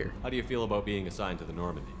happy here? How do you feel about being assigned to the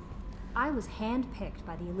Normandy? I was handpicked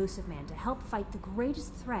by the Elusive Man to help fight the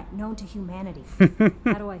greatest threat known to humanity.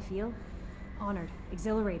 How do I feel? Honored,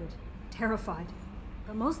 exhilarated, terrified.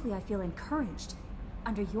 But mostly I feel encouraged.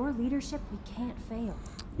 Under your leadership, we can't fail.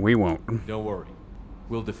 We won't. Don't worry.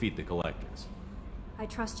 We'll defeat the Collectors. I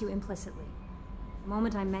trust you implicitly. The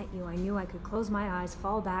moment I met you, I knew I could close my eyes,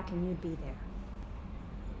 fall back, and you'd be there.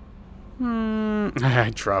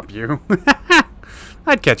 I'd drop you.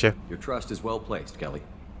 I'd catch you. Your trust is well placed, Kelly.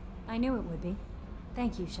 I knew it would be.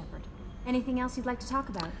 Thank you, Shepard. Anything else you'd like to talk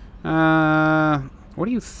about? What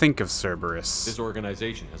do you think of Cerberus? This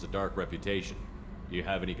organization has a dark reputation. Do you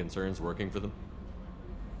have any concerns working for them?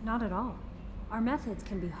 Not at all. Our methods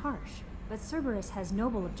can be harsh, but Cerberus has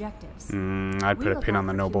noble objectives. I'd put a pin on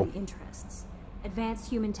the noble. Interests. Advance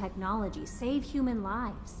human technology, save human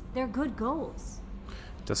lives. They're good goals.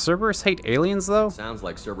 Does Cerberus hate aliens, though? Sounds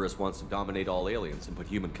like Cerberus wants to dominate all aliens and put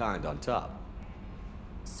humankind on top.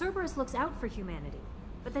 Cerberus looks out for humanity,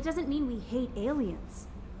 but that doesn't mean we hate aliens.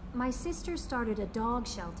 My sister started a dog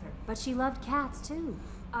shelter, but she loved cats too.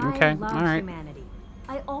 I love humanity.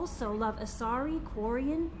 I also love Asari,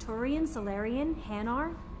 Quarian, Turian, Solarian,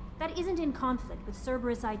 Hanar. That isn't in conflict with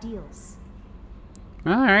Cerberus ideals.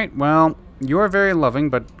 Alright, well, you're very loving,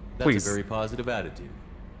 but please. That's a very positive attitude.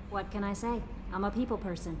 What can I say? I'm a people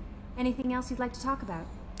person. Anything else you'd like to talk about?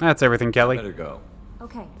 That's everything, Kelly. Better go.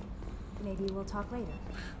 Okay. Maybe we'll talk later.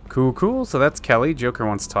 Cool, cool. So that's Kelly. Joker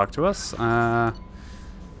wants to talk to us.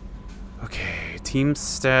 Okay. Team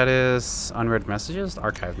status, unread messages,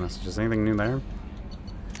 archive messages. Anything new there?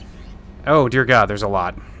 Oh, dear God, there's a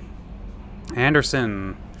lot.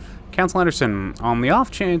 Anderson. Council Anderson, on the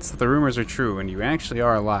off chance that the rumors are true and you actually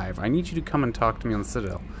are alive, I need you to come and talk to me on the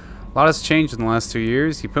Citadel. A lot has changed in the last 2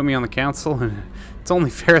 years. You put me on the council, and it's only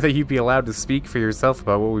fair that you be allowed to speak for yourself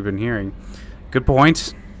about what we've been hearing. Good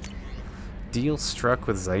point. Deal struck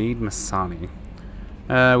with Zaid Masani.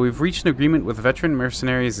 We've reached an agreement with veteran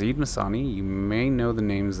mercenary Zaid Masani. You may know the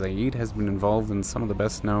name. Zaid has been involved in some of the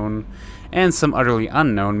best known and some utterly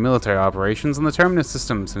unknown military operations on the Terminus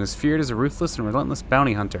systems and is feared as a ruthless and relentless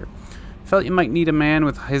bounty hunter. Felt you might need a man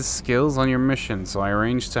with his skills on your mission, so I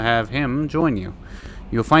arranged to have him join you.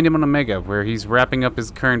 You'll find him on Omega, where he's wrapping up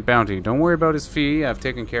his current bounty. Don't worry about his fee. I've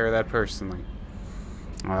taken care of that personally.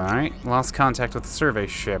 Alright. Lost contact with the survey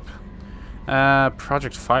ship.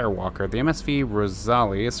 Project Firewalker. The MSV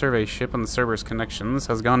Rosali, a survey ship on the Cerberus connections,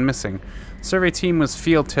 has gone missing. The survey team was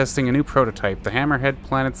field testing a new prototype, the Hammerhead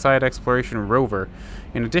Planetside Exploration Rover.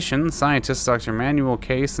 In addition, scientists Dr. Manuel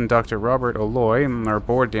Case and Dr. Robert Oloy are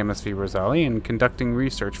aboard the MSV Rosali and conducting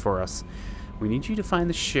research for us. We need you to find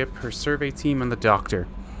the ship, her survey team, and the doctor.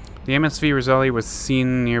 The MSV Rosali was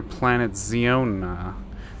seen near planet Ziona.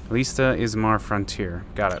 Lista Ismar Frontier.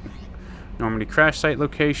 Got it. Normandy crash site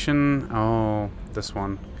location. Oh, this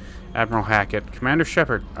one. Admiral Hackett. Commander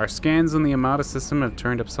Shepard, our scans in the Amada system have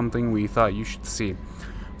turned up something we thought you should see.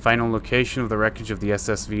 Final location of the wreckage of the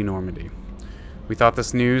SSV Normandy. We thought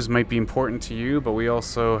this news might be important to you, but we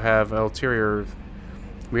also have an ulterior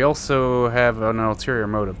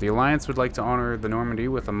motive. The Alliance would like to honor the Normandy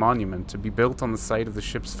with a monument to be built on the site of the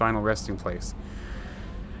ship's final resting place.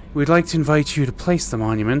 We'd like to invite you to place the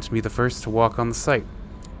monument and be the first to walk on the site.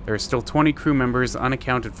 There are still 20 crew members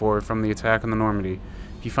unaccounted for from the attack on the Normandy.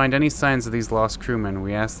 If you find any signs of these lost crewmen,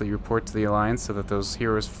 we ask that you report to the Alliance so that those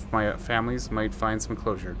heroes' families might find some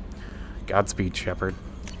closure. Godspeed, Shepard.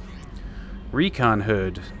 Recon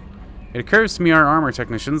Hood. It occurs to me, our armor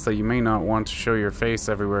technicians, that you may not want to show your face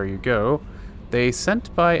everywhere you go. They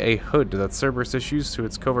sent by a hood that Cerberus issues to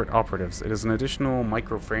its covert operatives. It is an additional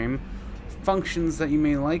microframe. Functions that you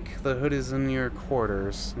may like. The hood is in your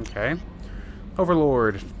quarters. Okay.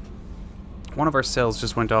 Overlord. One of our cells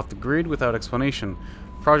just went off the grid without explanation.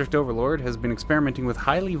 Project Overlord has been experimenting with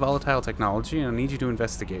highly volatile technology and I need you to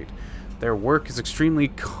investigate. Their work is extremely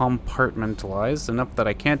compartmentalized, enough that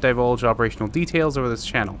I can't divulge operational details over this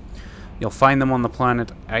channel. You'll find them on the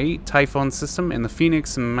planet 8 Typhon system in the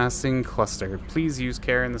Phoenix Massing Cluster. Please use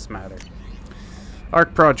care in this matter.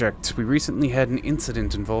 ARC Project. We recently had an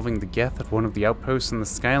incident involving the Geth at one of the outposts on the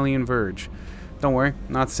Skylian Verge. Don't worry,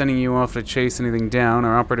 not sending you off to chase anything down.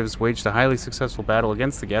 Our operatives waged a highly successful battle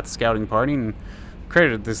against the Geth scouting party and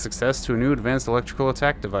credited this success to a new advanced electrical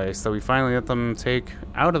attack device that we finally let them take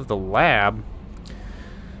out of the lab.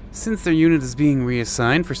 Since their unit is being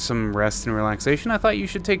reassigned for some rest and relaxation, I thought you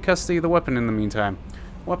should take custody of the weapon in the meantime.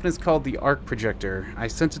 The weapon is called the Arc Projector. I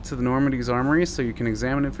sent it to the Normandy's armory so you can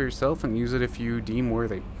examine it for yourself and use it if you deem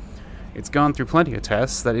worthy. It's gone through plenty of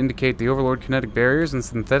tests that indicate the Overlord kinetic barriers and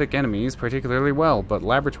synthetic enemies particularly well, but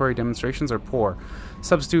laboratory demonstrations are poor.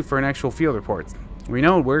 Substitute for an actual field report. We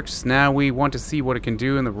know it works, now we want to see what it can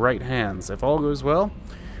do in the right hands. If all goes well,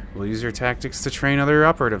 we'll use your tactics to train other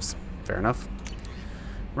operatives. Fair enough.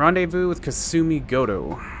 Rendezvous with Kasumi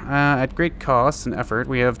Goto. At great cost and effort,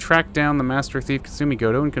 we have tracked down the master thief Kasumi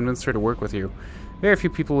Goto and convinced her to work with you. Very few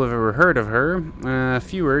people have ever heard of her.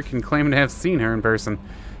 Fewer can claim to have seen her in person.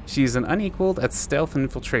 She's an unequaled at stealth and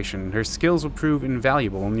infiltration. Her skills will prove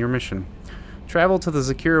invaluable in your mission. Travel to the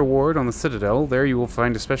Zakira ward on the Citadel. There you will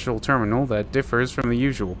find a special terminal that differs from the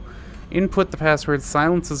usual. Input the password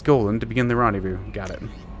Silence is Golden to begin the rendezvous. Got it.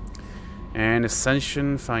 And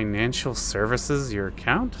Ascension Financial Services, your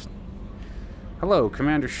account? Hello,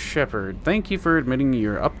 Commander Shepard. Thank you for admitting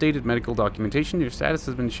your updated medical documentation. Your status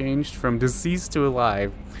has been changed from deceased to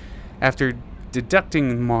alive. After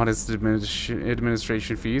Deducting modest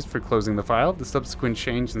administration fees for closing the file, the subsequent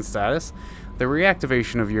change in status, the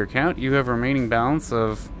reactivation of your account, you have a remaining balance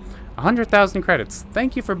of 100,000 credits.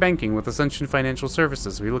 Thank you for banking with Ascension Financial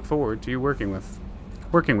Services. We look forward to you working with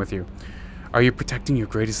you. Are you protecting your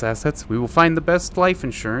greatest assets? We will find the best life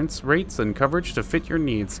insurance rates and coverage to fit your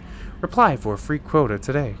needs. Reply for a free quota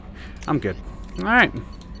today. I'm good. All right.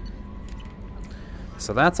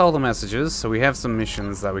 So that's all the messages. So we have some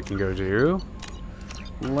missions that we can go do.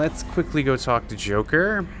 Let's quickly go talk to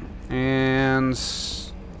Joker. And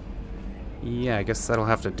yeah, I guess that'll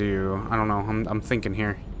have to do. I don't know. I'm thinking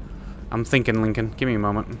here. I'm thinking, Lincoln. Give me a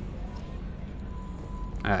moment.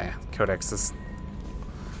 Ah, yeah. Codexes.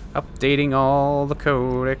 Updating all the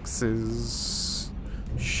codexes.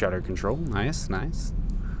 Shutter control. Nice, nice.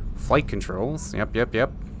 Flight controls. Yep. I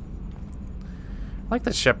like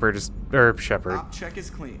that Shepard is... Shepard. Op check is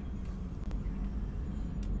clean.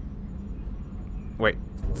 Wait.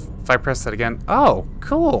 If I press that again... Oh,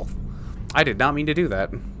 cool. I did not mean to do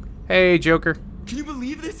that. Hey, Joker. Can you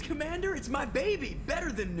believe this, Commander? It's my baby.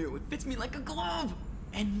 Better than new. It fits me like a glove.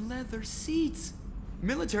 And leather seats.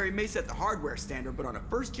 Military may set the hardware standard, but on a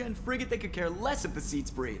first-gen frigate, they could care less if the seats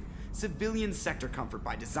breathe. Civilian sector comfort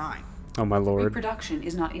by design. Oh, my lord. Reproduction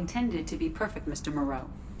is not intended to be perfect, Mr. Moreau.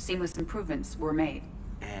 Seamless improvements were made.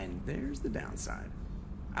 And there's the downside.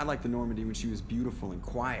 I liked the Normandy when she was beautiful and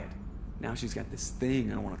quiet. Now she's got this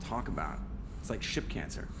thing I don't want to talk about. It's like ship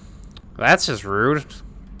cancer. That's just rude.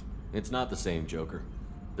 It's not the same, Joker.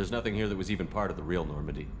 There's nothing here that was even part of the real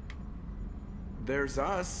Normandy. There's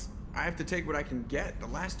us. I have to take what I can get. The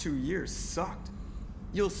last 2 years sucked.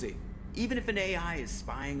 You'll see. Even if an AI is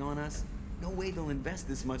spying on us, no way they'll invest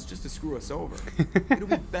this much just to screw us over. It'll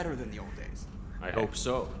be better than the old days. I hope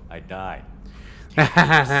so. I died. Such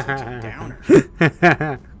a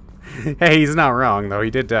downer. Hey, he's not wrong, though. He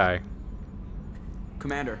did die.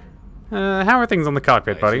 Commander. How are things on the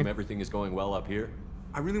cockpit, I buddy? assume everything is going well up here?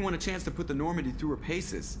 I really want a chance to put the Normandy through her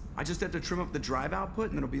paces. I just have to trim up the drive output,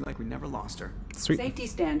 and it'll be like we never lost her. Sweet. Safety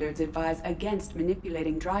standards advise against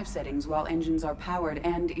manipulating drive settings while engines are powered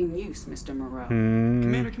and in use, Mr. Moreau.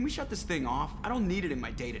 Commander, can we shut this thing off? I don't need it in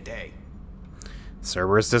my day-to-day.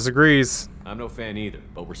 Cerberus disagrees. I'm no fan either,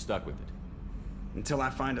 but we're stuck with it. Until I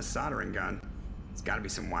find a soldering gun. There's gotta be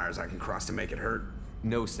some wires I can cross to make it hurt.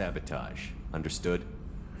 No sabotage. Understood?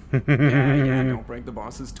 Yeah, don't break the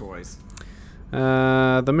boss's toys.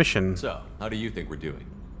 The mission. So, how do you think we're doing?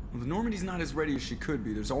 Well, the Normandy's not as ready as she could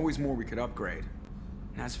be. There's always more we could upgrade.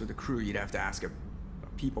 And as for the crew, you'd have to ask a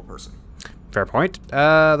people person. Fair point.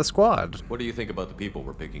 The squad. What do you think about the people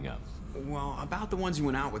we're picking up? Well, about the ones you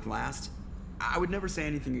went out with last, I would never say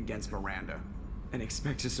anything against Miranda and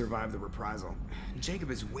expect to survive the reprisal.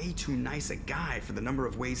 Jacob is way too nice a guy for the number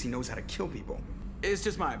of ways he knows how to kill people. It's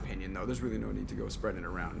just my opinion, though. There's really no need to go spreading it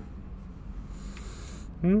around.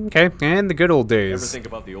 Okay, and the good old days. Ever think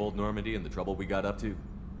about the old Normandy and the trouble we got up to?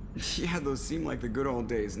 Yeah, those seem like the good old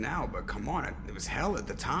days now, but come on, it was hell at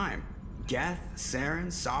the time. Geth,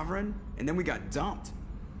 Saren, Sovereign, and then we got dumped.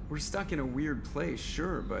 We're stuck in a weird place,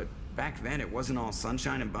 sure, but back then it wasn't all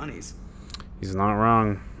sunshine and bunnies. He's not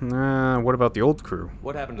wrong. What about the old crew?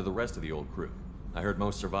 What happened to the rest of the old crew? I heard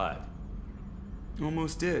most survived.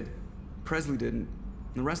 Almost did. Presley didn't.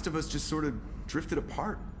 The rest of us just sort of drifted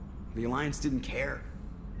apart. The Alliance didn't care.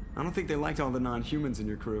 I don't think they liked all the non-humans in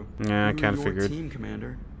your crew. Yeah, I kind of figured. Team,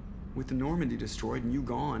 Commander. With the Normandy destroyed and you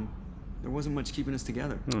gone, there wasn't much keeping us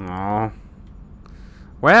together. Aww.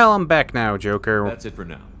 Well, I'm back now, Joker. That's it for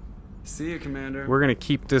now. See you, Commander. We're gonna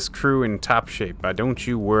keep this crew in top shape. Don't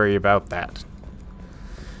you worry about that.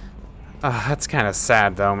 That's kind of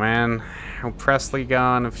sad, though, man. Presley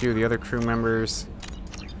gone, a few of the other crew members.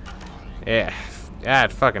 Yeah,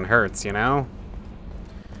 it fucking hurts, you know?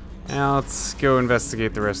 Now let's go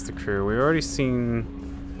investigate the rest of the crew. We've already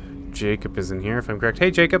seen Jacob is in here, if I'm correct.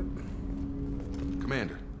 Hey, Jacob.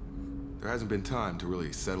 Commander, there hasn't been time to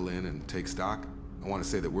really settle in and take stock. I want to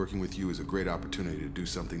say that working with you is a great opportunity to do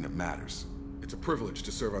something that matters. It's a privilege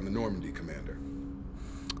to serve on the Normandy, Commander.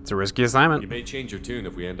 It's a risky assignment. You may change your tune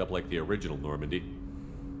if we end up like the original Normandy.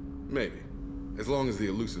 Maybe. As long as the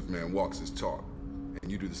elusive man walks his talk. And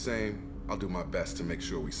you do the same, I'll do my best to make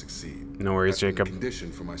sure we succeed. No worries, That's been Jacob. the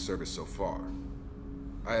condition for my service so far.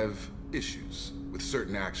 I have issues with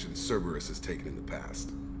certain actions Cerberus has taken in the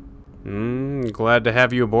past. Glad to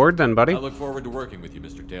have you aboard then, buddy. I look forward to working with you,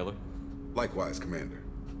 Mr. Taylor. Likewise, Commander.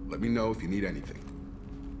 Let me know if you need anything.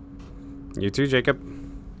 You too, Jacob.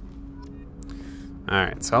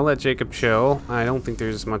 Alright, so I'll let Jacob chill. I don't think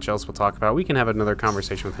there's much else we'll talk about. We can have another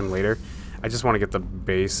conversation with him later. I just want to get the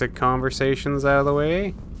basic conversations out of the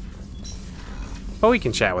way. But we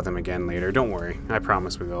can chat with him again later. Don't worry. I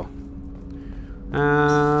promise we will.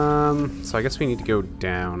 So I guess we need to go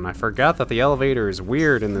down. I forgot that the elevator is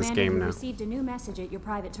weird in this game now. Received a new message at your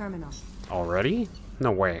private terminal. Already?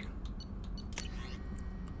 No way.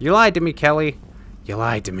 You lied to me, Kelly. You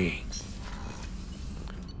lied to me.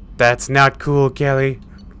 That's not cool, Kelly.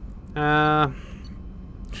 Sure,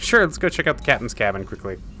 let's go check out the captain's cabin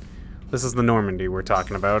quickly. This is the Normandy we're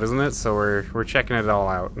talking about, isn't it? So we're checking it all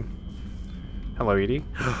out. Hello, Edie.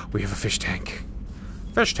 We have a fish tank.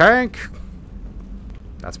 Fish tank!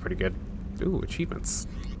 That's pretty good. Ooh, achievements.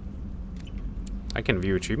 I can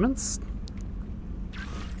view achievements?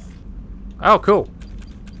 Oh, cool.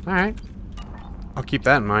 Alright. I'll keep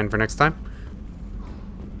that in mind for next time.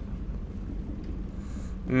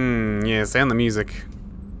 Yes, and the music.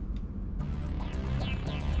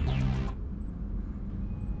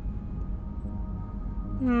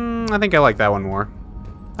 I think I like that one more.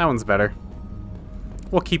 That one's better.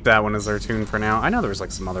 We'll keep that one as our tune for now. I know there's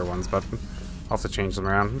like some other ones, but I'll have to change them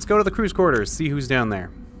around. Let's go to the crew's quarters, see who's down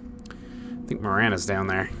there. I think Miranda's down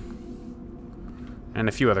there. And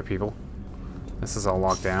a few other people. This is all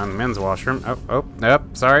locked down. Men's washroom. Oh,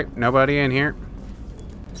 sorry. Nobody in here.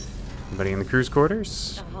 Nobody in the crew's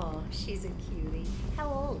quarters. Oh, she's a cutie. How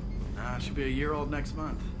old? She'll be a year old next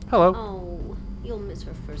month. Hello. Oh, you'll miss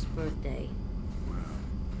her first birthday. Well,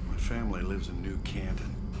 my family lives in New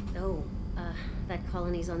Canton. Oh, that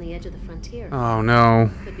colony's on the edge of the frontier. Oh, no.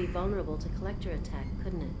 Could be vulnerable to collector attack,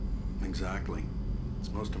 couldn't it? Exactly.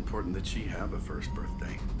 It's most important that she have a first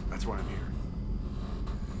birthday. That's why I'm here.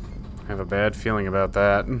 I have a bad feeling about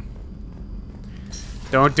that.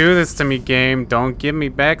 Don't do this to me, game. Don't give me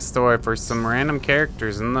backstory for some random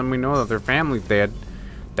characters and then we know that their family's dead.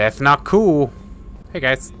 That's not cool. Hey,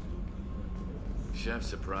 guys. Chef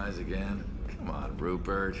surprise again? Come on,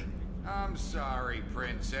 Rupert. I'm sorry,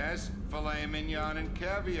 Princess. Filet mignon and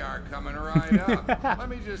caviar coming right up. Let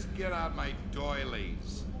me just get out my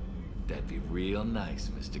doilies. That'd be real nice,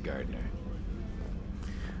 Mr. Gardner.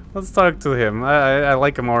 Let's talk to him. I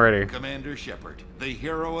like him already. Commander Shepard, the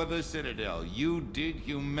hero of the Citadel. You did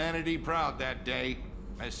humanity proud that day.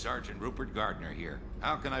 As Sergeant Rupert Gardner here.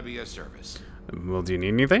 How can I be of service? Well, do you need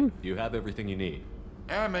anything? You have everything you need.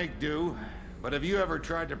 I make do. But have you ever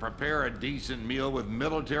tried to prepare a decent meal with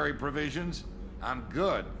military provisions? I'm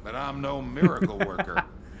good, but I'm no miracle worker.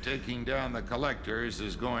 Taking down the collectors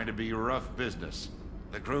is going to be rough business.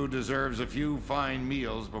 The crew deserves a few fine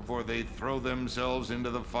meals before they throw themselves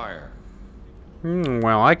into the fire.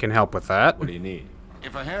 Well, I can help with that. What do you need?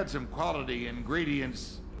 If I had some quality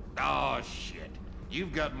ingredients... Oh, shit.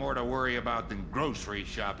 You've got more to worry about than grocery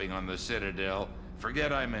shopping on the Citadel.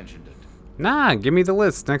 Forget I mentioned it. Nah, give me the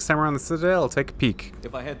list. Next time we're on the Citadel, I'll take a peek.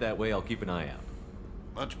 If I head that way, I'll keep an eye out.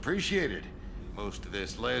 Much appreciated. Most of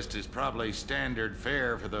this list is probably standard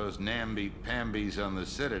fare for those namby-pambies on the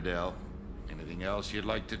Citadel. Anything else you'd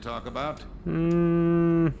like to talk about?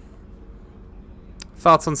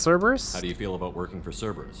 Thoughts on Cerberus? How do you feel about working for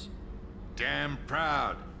Cerberus? Damn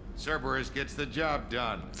proud. Cerberus gets the job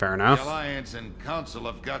done. Fair enough. The Alliance and Council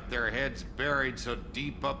have got their heads buried so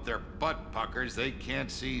deep up their butt puckers they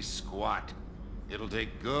can't see squat. It'll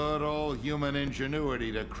take good old human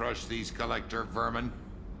ingenuity to crush these collector vermin.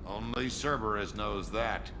 Only Cerberus knows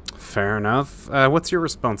that. Fair enough. What's your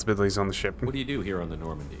responsibilities on the ship? What do you do here on the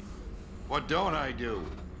Normandy? What don't I do?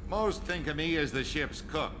 Most think of me as the ship's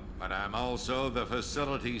cook, but I'm also the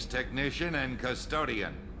facilities technician and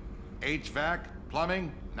custodian. HVAC,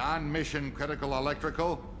 plumbing, non-mission critical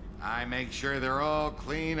electrical. I make sure they're all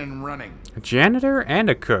clean and running. A janitor and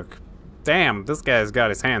a cook. Damn, this guy's got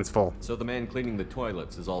his hands full. So the man cleaning the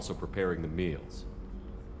toilets is also preparing the meals.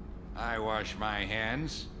 I wash my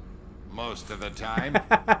hands. Most of the time.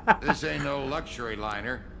 This ain't no luxury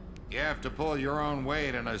liner. You have to pull your own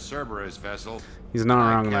weight in a Cerberus vessel. He's not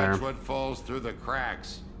wrong there. Catch what falls through the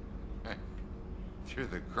cracks. Through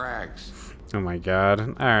the cracks. Oh my god.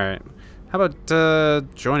 Alright. How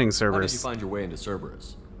about joining Cerberus? How did you find your way into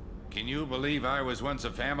Cerberus? Can you believe I was once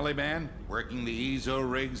a family man, working the EZO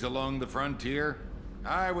rigs along the frontier?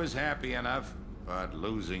 I was happy enough, but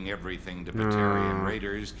losing everything to Batarian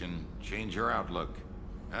raiders can change your outlook.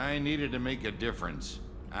 I needed to make a difference.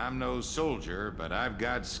 I'm no soldier, but I've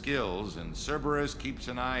got skills, and Cerberus keeps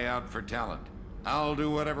an eye out for talent. I'll do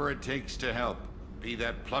whatever it takes to help, be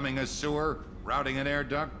that plumbing a sewer, routing an air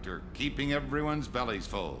duct, or keeping everyone's bellies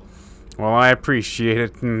full. Well, I appreciate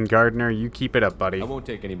it, Gardner. You keep it up, buddy. I won't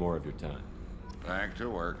take any more of your time. Back to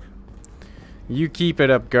work. You keep it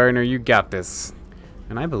up, Gardner. You got this.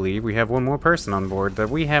 And I believe we have one more person on board that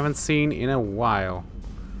we haven't seen in a while.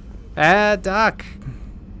 Doc.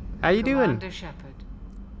 How you doing? Commander Shepard,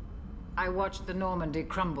 I watched the Normandy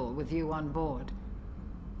crumble with you on board.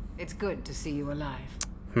 It's good to see you alive.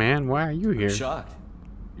 Man, why are you here? I'm shocked.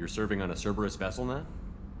 You're serving on a Cerberus vessel now?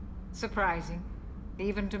 Surprising,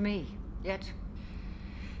 even to me. Yet,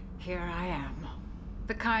 here I am.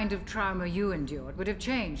 The kind of trauma you endured would have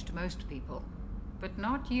changed most people. But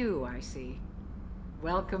not you, I see.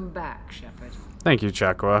 Welcome back, Shepard. Thank you,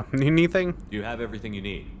 Chakwa. Anything? You have everything you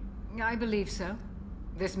need. I believe so.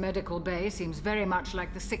 This medical bay seems very much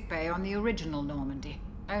like the sick bay on the original Normandy.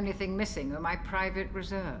 Only thing missing are my private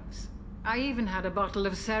reserves. I even had a bottle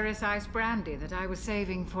of Ceres Ice brandy that I was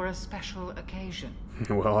saving for a special occasion.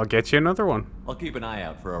 Well, I'll get you another one. I'll keep an eye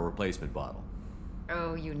out for a replacement bottle.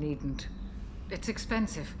 Oh, you needn't. It's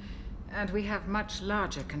expensive, and we have much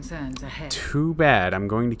larger concerns ahead. Too bad. I'm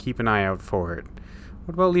going to keep an eye out for it.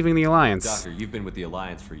 What about leaving the Alliance? Doctor, you've been with the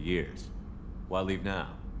Alliance for years. Why leave now?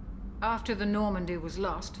 After the Normandy was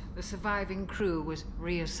lost, the surviving crew was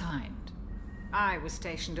reassigned. I was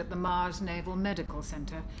stationed at the Mars Naval Medical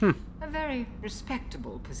Center. A very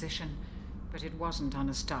respectable position, but it wasn't on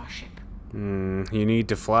a starship. You need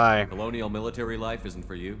to fly. Colonial military life isn't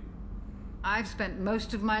for you? I've spent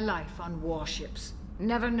most of my life on warships,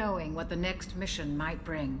 never knowing what the next mission might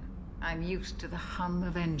bring. I'm used to the hum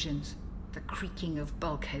of engines, the creaking of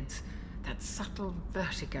bulkheads, that subtle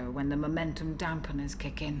vertigo when the momentum dampeners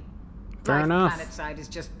kick in. Fair Life enough. Planetside is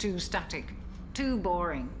just too static, too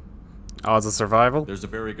boring. Odds of survival? There's a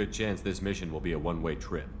very good chance this mission will be a one-way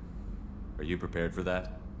trip. Are you prepared for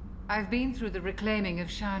that? I've been through the reclaiming of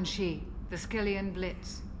Shanxi, the Skillian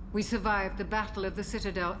Blitz. We survived the Battle of the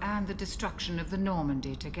Citadel and the destruction of the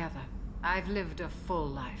Normandy together. I've lived a full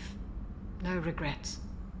life. No regrets.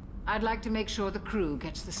 I'd like to make sure the crew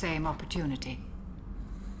gets the same opportunity.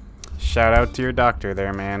 Shout out to your doctor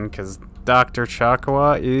there, man, because Dr.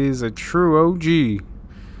 Chakwa is a true OG.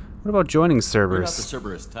 What about joining Cerberus? You're not the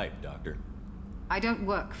Cerberus type, Doctor. I don't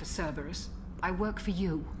work for Cerberus. I work for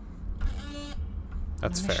you.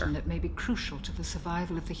 That's a fair. mission that may be crucial to the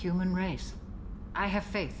survival of the human race. I have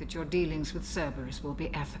faith that your dealings with Cerberus will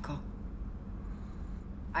be ethical.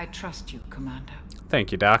 I trust you, Commander.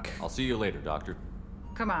 Thank you, Doc. I'll see you later, Doctor.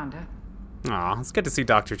 Commander. Aw, it's good to see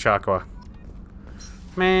Dr. Chakwa.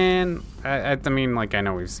 Man, I mean, like, I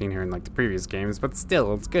know we've seen her in, like, the previous games, but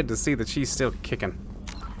still, it's good to see that she's still kicking.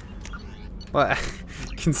 Well,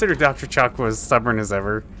 consider Dr. Chakwa as stubborn as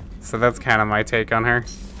ever, so that's kind of my take on her.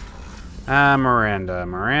 Miranda.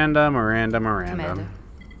 Commander,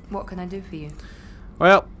 what can I do for you?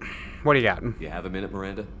 Well, what do you got? You have a minute,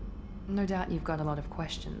 Miranda? No doubt you've got a lot of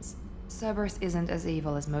questions. Cerberus isn't as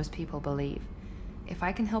evil as most people believe. If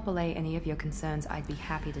I can help allay any of your concerns, I'd be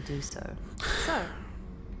happy to do so. So,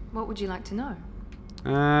 what would you like to know?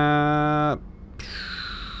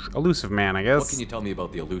 Elusive Man, I guess. What can you tell me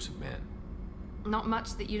about the Elusive Man? Not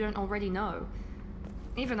much that you don't already know.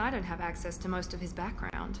 Even I don't have access to most of his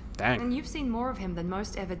background. Dang. And you've seen more of him than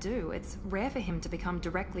most ever do. It's rare for him to become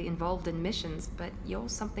directly involved in missions, but you're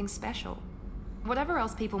something special. Whatever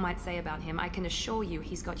else people might say about him, I can assure you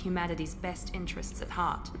he's got humanity's best interests at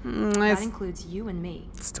heart. That includes you and me.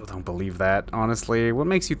 Still don't believe that, honestly. What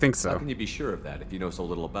makes you think so? How can you be sure of that if you know so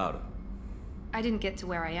little about him? I didn't get to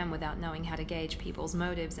where I am without knowing how to gauge people's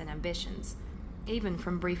motives and ambitions, even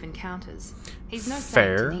from brief encounters. He's no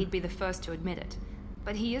saint, and he'd be the first to admit it.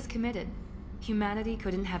 But he is committed. Humanity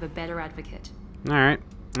couldn't have a better advocate. Alright.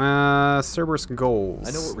 Cerberus goals.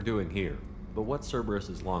 I know what we're doing here, but what's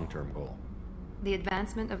Cerberus's long-term goal? The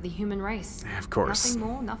advancement of the human race. Of course. Nothing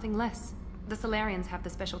more, nothing less. The Solarians have the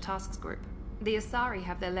Special Tasks Group. The Asari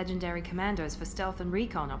have their legendary commandos for stealth and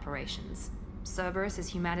recon operations. Cerberus is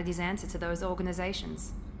humanity's answer to those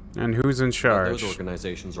organizations. And who's in charge? Those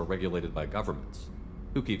organizations are regulated by governments.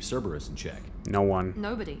 Who keeps Cerberus in check? No one.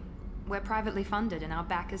 Nobody. We're privately funded and our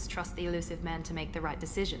backers trust the Elusive Man to make the right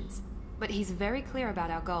decisions. But he's very clear about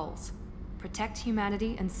our goals. Protect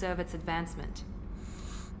humanity and serve its advancement.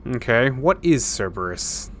 Okay, what is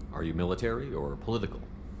Cerberus? Are you military or political?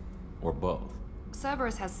 Or both?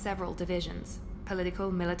 Cerberus has several divisions.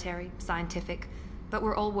 Political, military, scientific. But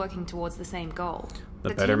we're all working towards the same goal.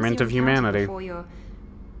 The betterment of humanity. Before your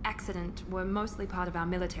accident were mostly part of our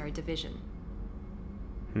military division.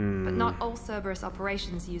 But not all Cerberus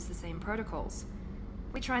operations use the same protocols.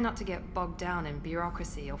 We try not to get bogged down in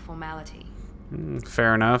bureaucracy or formality.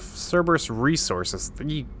 Fair enough. Cerberus resources.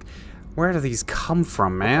 Where do these come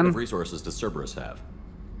from, man? What kind of resources does Cerberus have?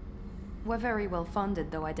 We're very well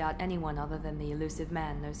funded, though I doubt anyone other than the Elusive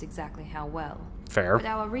Man knows exactly how well. Fair. But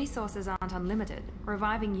our resources aren't unlimited.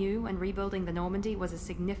 Reviving you and rebuilding the Normandy was a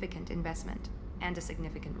significant investment, and a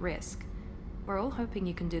significant risk. We're all hoping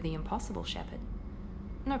you can do the impossible, Shepard.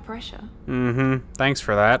 No pressure. Mm-hmm. Thanks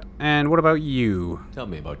for that. And what about you? Tell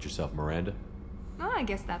me about yourself, Miranda. Oh, I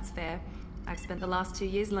guess that's fair. I've spent the last 2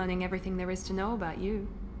 years learning everything there is to know about you.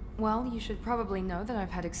 Well, you should probably know that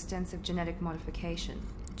I've had extensive genetic modification.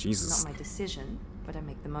 Jesus. It's not my decision, but I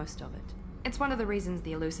make the most of it. It's one of the reasons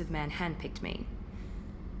the elusive man handpicked me.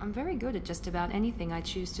 I'm very good at just about anything I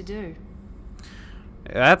choose to do.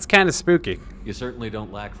 That's kind of spooky. You certainly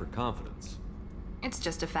don't lack for confidence. It's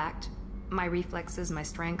just a fact. My reflexes, my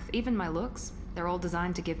strength, even my looks, they're all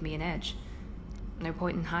designed to give me an edge. No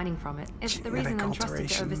point in hiding from it. It's the reason I'm trusted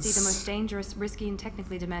to oversee the most dangerous, risky, and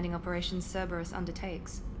technically demanding operations Cerberus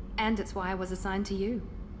undertakes. And it's why I was assigned to you.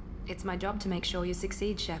 It's my job to make sure you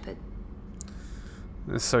succeed, Shepard.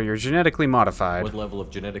 So you're genetically modified. What level of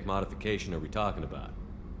genetic modification are we talking about?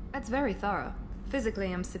 That's very thorough.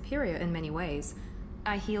 Physically, I'm superior in many ways.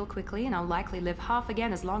 I heal quickly, and I'll likely live half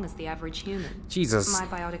again as long as the average human. Jesus. My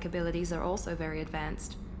biotic abilities are also very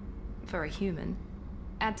advanced. For a human.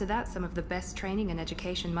 Add to that some of the best training and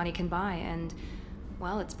education money can buy, and,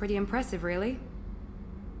 well, it's pretty impressive, really.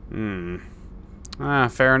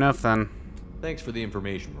 Fair enough, then. Thanks for the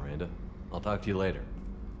information, Miranda. I'll talk to you later.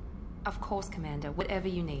 Of course, Commander. Whatever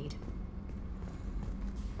you need.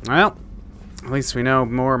 Well, at least we know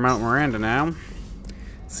more about Miranda now.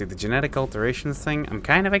 See, the genetic alterations thing, I'm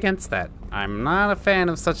kind of against that. I'm not a fan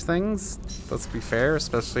of such things, let's be fair,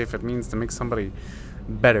 especially if it means to make somebody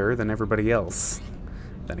better than everybody else.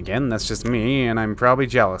 Then again, that's just me, and I'm probably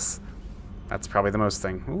jealous. That's probably the most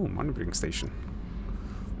thing. Ooh, monitoring station.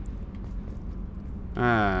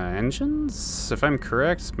 Engines? If I'm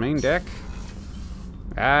correct, main deck.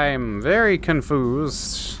 I'm very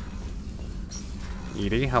confused.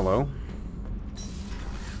 Edie, hello.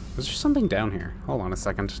 Is there something down here? Hold on a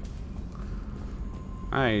second.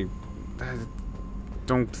 I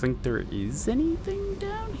don't think there is anything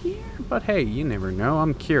down here, but hey, you never know.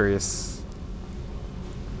 I'm curious.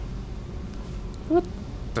 What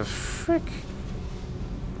the frick?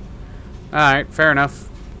 Alright, fair enough.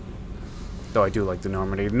 Though I do like the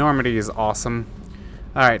Normandy. Normandy is awesome.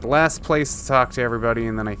 Alright, last place to talk to everybody,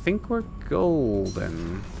 and then I think we're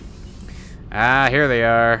golden. Ah, here they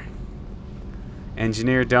are.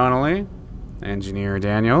 Engineer Donnelly. Engineer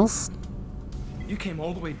Daniels. You came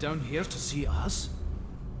all the way down here to see us?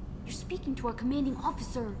 You're speaking to our commanding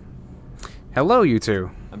officer. Hello, you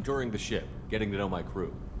two. I'm touring the ship, getting to know my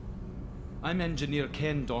crew. I'm Engineer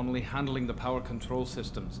Ken Donnelly, handling the power control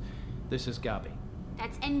systems. This is Gabby.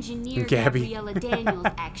 That's Engineer Gabby. Gabriella Daniels,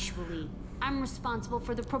 actually. I'm responsible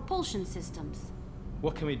for the propulsion systems.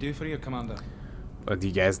 What can we do for you, Commander? Do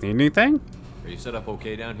you guys need anything? Are you set up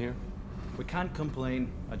okay down here? We can't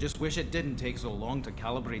complain. I just wish it didn't take so long to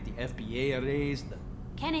calibrate the FBA arrays.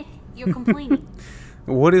 Kenneth, you're complaining.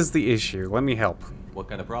 What is the issue? Let me help. What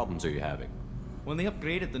kind of problems are you having? When they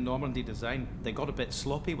upgraded the Normandy design, they got a bit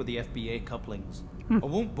sloppy with the FBA couplings. I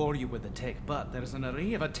won't bore you with the tech, but there's an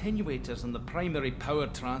array of attenuators in the primary power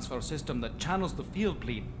transfer system that channels the field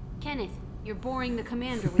bleed. Kenneth, you're boring the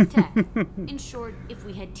commander with tech. In short, if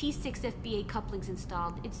we had T6 FBA couplings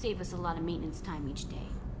installed, it'd save us a lot of maintenance time each day.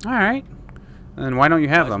 Alright. Then why don't you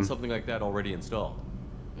have Why them? isn't something like that already installed?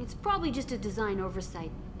 It's probably just a design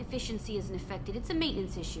oversight. Efficiency isn't affected. It's a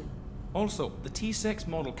maintenance issue. Also, the T6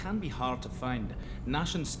 model can be hard to find.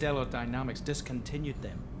 Nash and Stellar Dynamics discontinued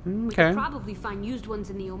them. We could probably find used ones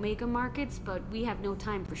in the Omega markets, but we have no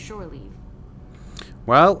time for shore leave.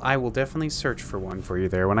 Well, I will definitely search for one for you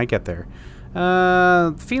there when I get there.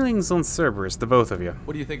 Feelings on Cerberus, the both of you.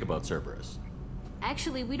 What do you think about Cerberus?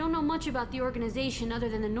 Actually, we don't know much about the organization other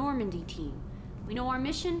than the Normandy team. We know our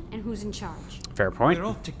mission and who's in charge. Fair point. We're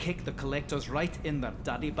off to kick the collectors right in their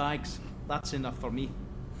daddy bags. That's enough for me.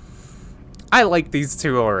 I like these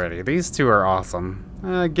two already. These two are awesome.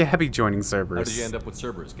 Gabby joining Cerberus. How did you end up with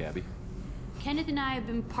Cerberus, Gabby? Kenneth and I have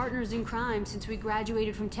been partners in crime since we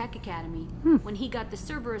graduated from Tech Academy. When he got the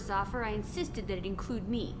Cerberus offer, I insisted that it include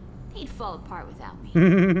me. He'd fall apart without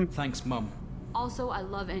me. Thanks, Mum. Also, I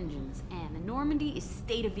love engines, and the Normandy is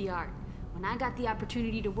state-of-the-art. When I got the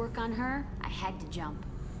opportunity to work on her, I had to jump.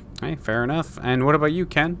 Hey, fair enough. And what about you,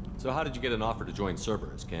 Ken? So how did you get an offer to join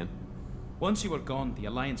Cerberus, Ken? Once you were gone, the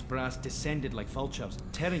Alliance brass descended like vultures,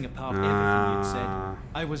 tearing apart everything you'd said.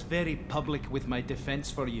 I was very public with my defense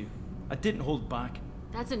for you. I didn't hold back.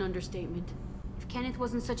 That's an understatement. If Kenneth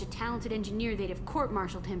wasn't such a talented engineer, they'd have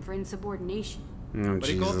court-martialed him for insubordination. Oh, but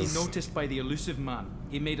he got me noticed by the elusive man.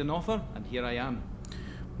 He made an offer, and here I am.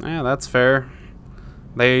 Yeah, that's fair.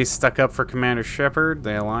 They stuck up for Commander Shepard,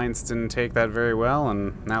 the Alliance didn't take that very well,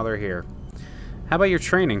 and now they're here. How about your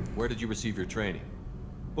training? Where did you receive your training?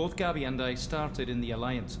 Both Gabby and I started in the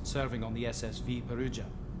Alliance, serving on the SSV Perugia.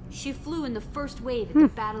 She flew in the first wave at the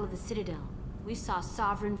Battle of the Citadel. We saw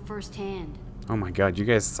Sovereign firsthand. Oh my god, you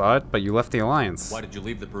guys saw it, but you left the Alliance. Why did you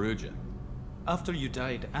leave the Perugia? After you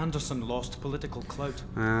died, Anderson lost political clout.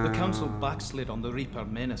 The Council backslid on the Reaper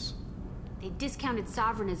menace. They discounted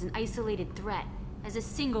Sovereign as an isolated threat, as a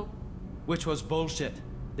single... Which was bullshit.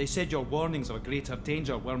 They said your warnings of a greater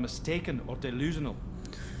danger were mistaken or delusional.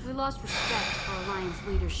 We lost respect for Alliance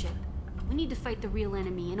leadership. We need to fight the real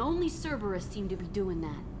enemy, and only Cerberus seem to be doing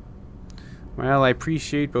that. Well, I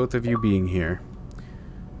appreciate both of you being here.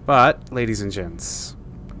 But, ladies and gents,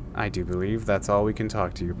 I do believe that's all we can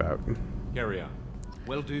talk to you about. Carry on.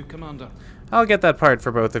 Will do, Commander. I'll get that part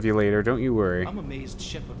for both of you later, don't you worry. I'm amazed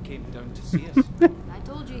Shepard came down to see us. I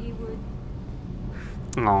told you he would.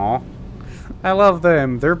 Aww. I love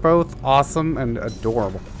them. They're both awesome and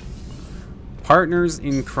adorable. Partners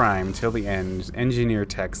in crime till the end. Engineer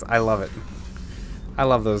techs. I love it. I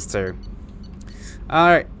love those two.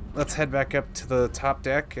 Alright, let's head back up to the top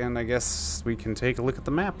deck and I guess we can take a look at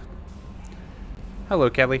the map. Hello,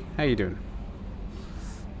 Kelly. How you doing?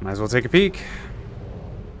 Might as well take a peek.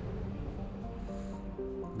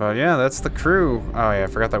 But yeah, that's the crew. Oh yeah, I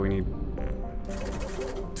forgot that we need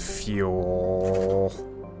fuel.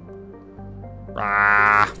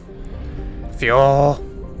 Fuel.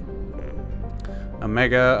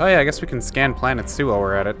 Omega. Oh yeah, I guess we can scan planets too while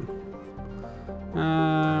we're at it.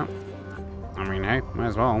 I mean, hey, might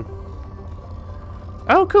as well.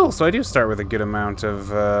 Oh, cool. So I do start with a good amount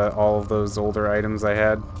of all of those older items I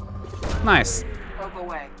had. Nice. Probe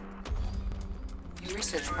away. In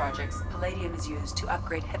research projects, palladium is used to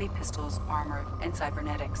upgrade heavy pistols, armor, and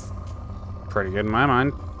cybernetics. Pretty good in my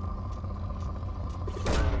mind.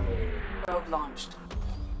 Probe launched.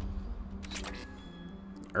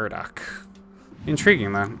 Urdok.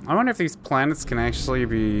 Intriguing, though. I wonder if these planets can actually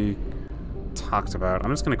be talked about.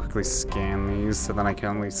 I'm just going to quickly scan these so then I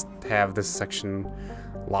can at least have this section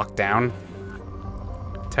locked down.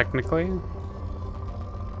 Technically.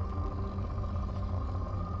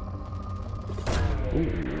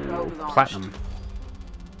 Ooh, platinum.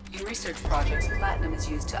 In research projects, platinum is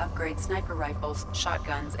used to upgrade sniper rifles,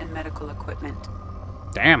 shotguns, and medical equipment.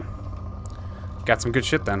 Damn. Got some good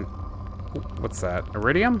shit then. Ooh, what's that?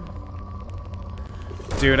 Iridium?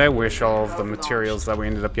 Dude, I wish all of the materials that we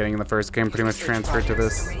ended up getting in the first game pretty much transferred to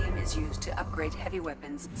this. Iridium is used to upgrade heavy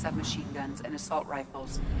weapons, submachine guns, and assault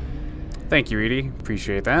rifles. Thank you, Edie.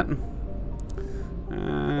 Appreciate that.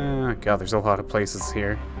 God, there's a lot of places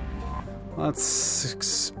here.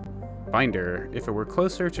 Let's... Binder. If it were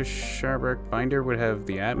closer to Sharburg, Binder would have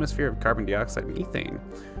the atmosphere of carbon dioxide and methane.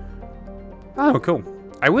 Oh, cool.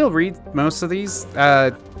 I will read most of these.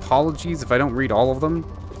 Apologies if I don't read all of them.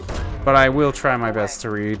 But I will try my best to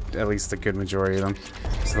read at least a good majority of them.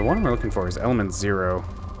 So the one we're looking for is Element 0.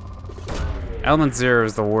 Element 0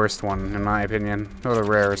 is the worst one, in my opinion. Or the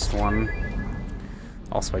rarest one.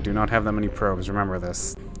 Also, I do not have that many probes, remember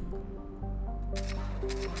this.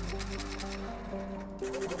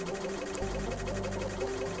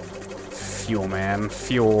 Fuel, man.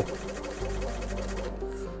 Fuel.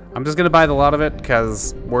 I'm just gonna buy the lot of it,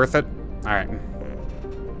 because worth it. Alright.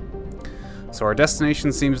 So our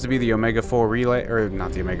destination seems to be the Omega 4 relay, or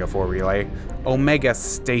not the Omega 4 relay. Omega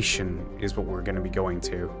Station is what we're gonna be going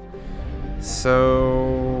to. So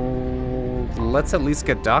let's at least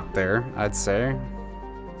get docked there, I'd say.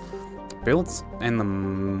 Built in the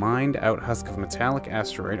mined-out husk of metallic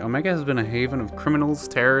asteroid, Omega has been a haven of criminals,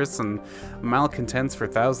 terrorists, and malcontents for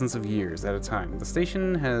thousands of years at a time. The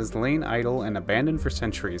station has lain idle and abandoned for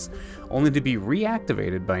centuries, only to be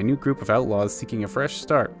reactivated by a new group of outlaws seeking a fresh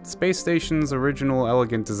start. The space station's original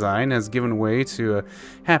elegant design has given way to a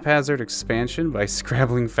haphazard expansion by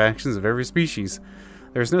scrabbling factions of every species.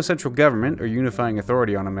 There is no central government or unifying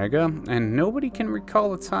authority on Omega, and nobody can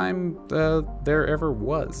recall a time there ever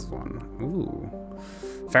was one. Ooh.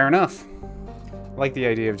 Fair enough. I like the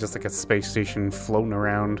idea of just like a space station floating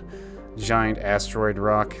around giant asteroid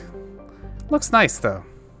rock. Looks nice, though.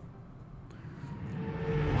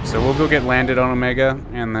 So we'll go get landed on Omega,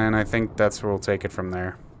 and then I think that's where we'll take it from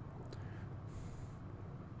there.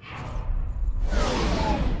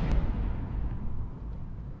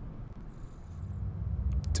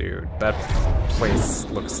 Dude, that place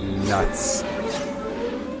looks nuts.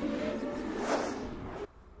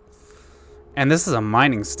 And this is a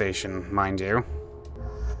mining station, mind you.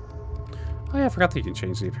 Oh yeah, I forgot that you can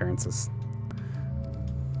change the appearances.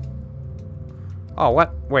 Oh,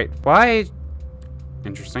 what? Wait, why?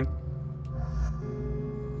 Interesting.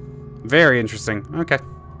 Very interesting. Okay.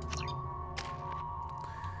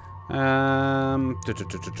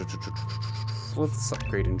 Let's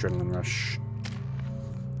upgrade Adrenaline Rush.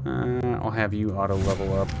 I'll have you auto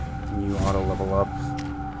level up. And you auto level up.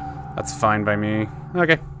 That's fine by me.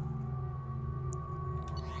 Okay.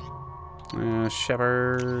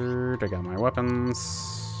 Shepard. I got my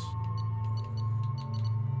weapons.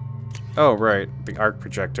 Oh, right. The arc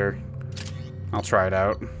projector. I'll try it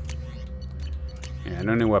out. Yeah,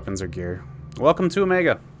 no new weapons or gear. Welcome to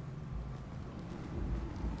Omega.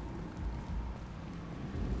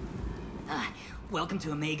 Welcome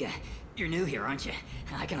to Omega. You're new here, aren't you?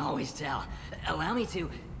 I can always tell. Allow me to...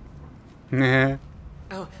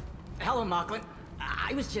 Oh, hello, Mocklin.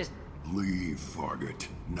 I was just... Leave, Fargate.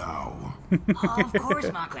 Now. Oh, of course,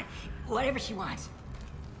 Mocklin. Whatever she wants.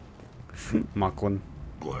 Mocklin.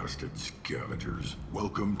 Blasted scavengers.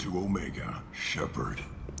 Welcome to Omega, Shepard.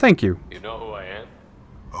 Thank you. You know who I am?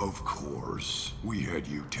 Of course. We had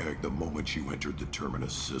you tagged the moment you entered the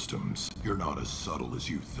Terminus systems. You're not as subtle as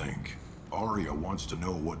you think. Arya wants to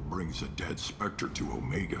know what brings a dead Spectre to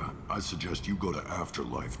Omega. I suggest you go to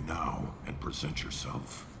Afterlife now and present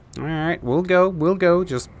yourself. Alright, we'll go.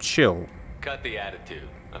 Just chill. Cut the attitude.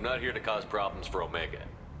 I'm not here to cause problems for Omega.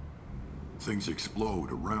 Things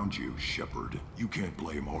explode around you, Shepard. You can't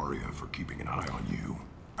blame Arya for keeping an eye on you.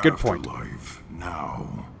 Good point. Afterlife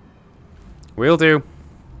now. Will do.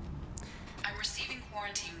 I'm receiving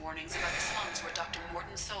quarantine warnings about the slums where Dr.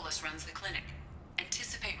 Morton Solus runs the clinic.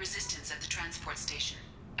 Anticipate resistance at the transport station.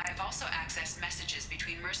 I have also accessed messages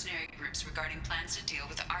between mercenary groups regarding plans to deal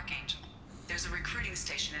with the Archangel. There's a recruiting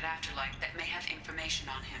station at Afterlife that may have information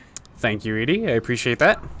on him. Thank you, Edie. I appreciate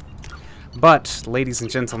that. But, ladies and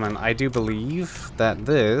gentlemen, I do believe that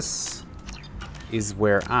this is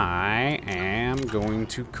where I am going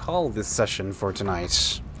to call this session for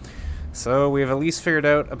tonight. So, we have at least figured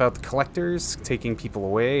out about the collectors, taking people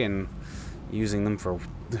away and using them for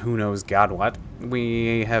who knows God what.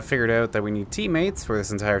 We have figured out that we need teammates for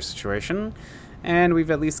this entire situation, and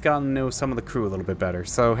we've at least gotten to know some of the crew a little bit better.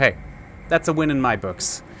 So, hey, that's a win in my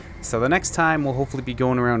books. So the next time, we'll hopefully be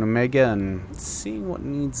going around Omega and seeing what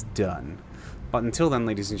needs done. But until then,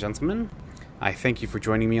 ladies and gentlemen, I thank you for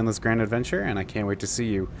joining me on this grand adventure, and I can't wait to see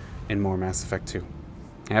you in more Mass Effect 2.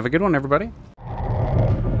 Have a good one, everybody.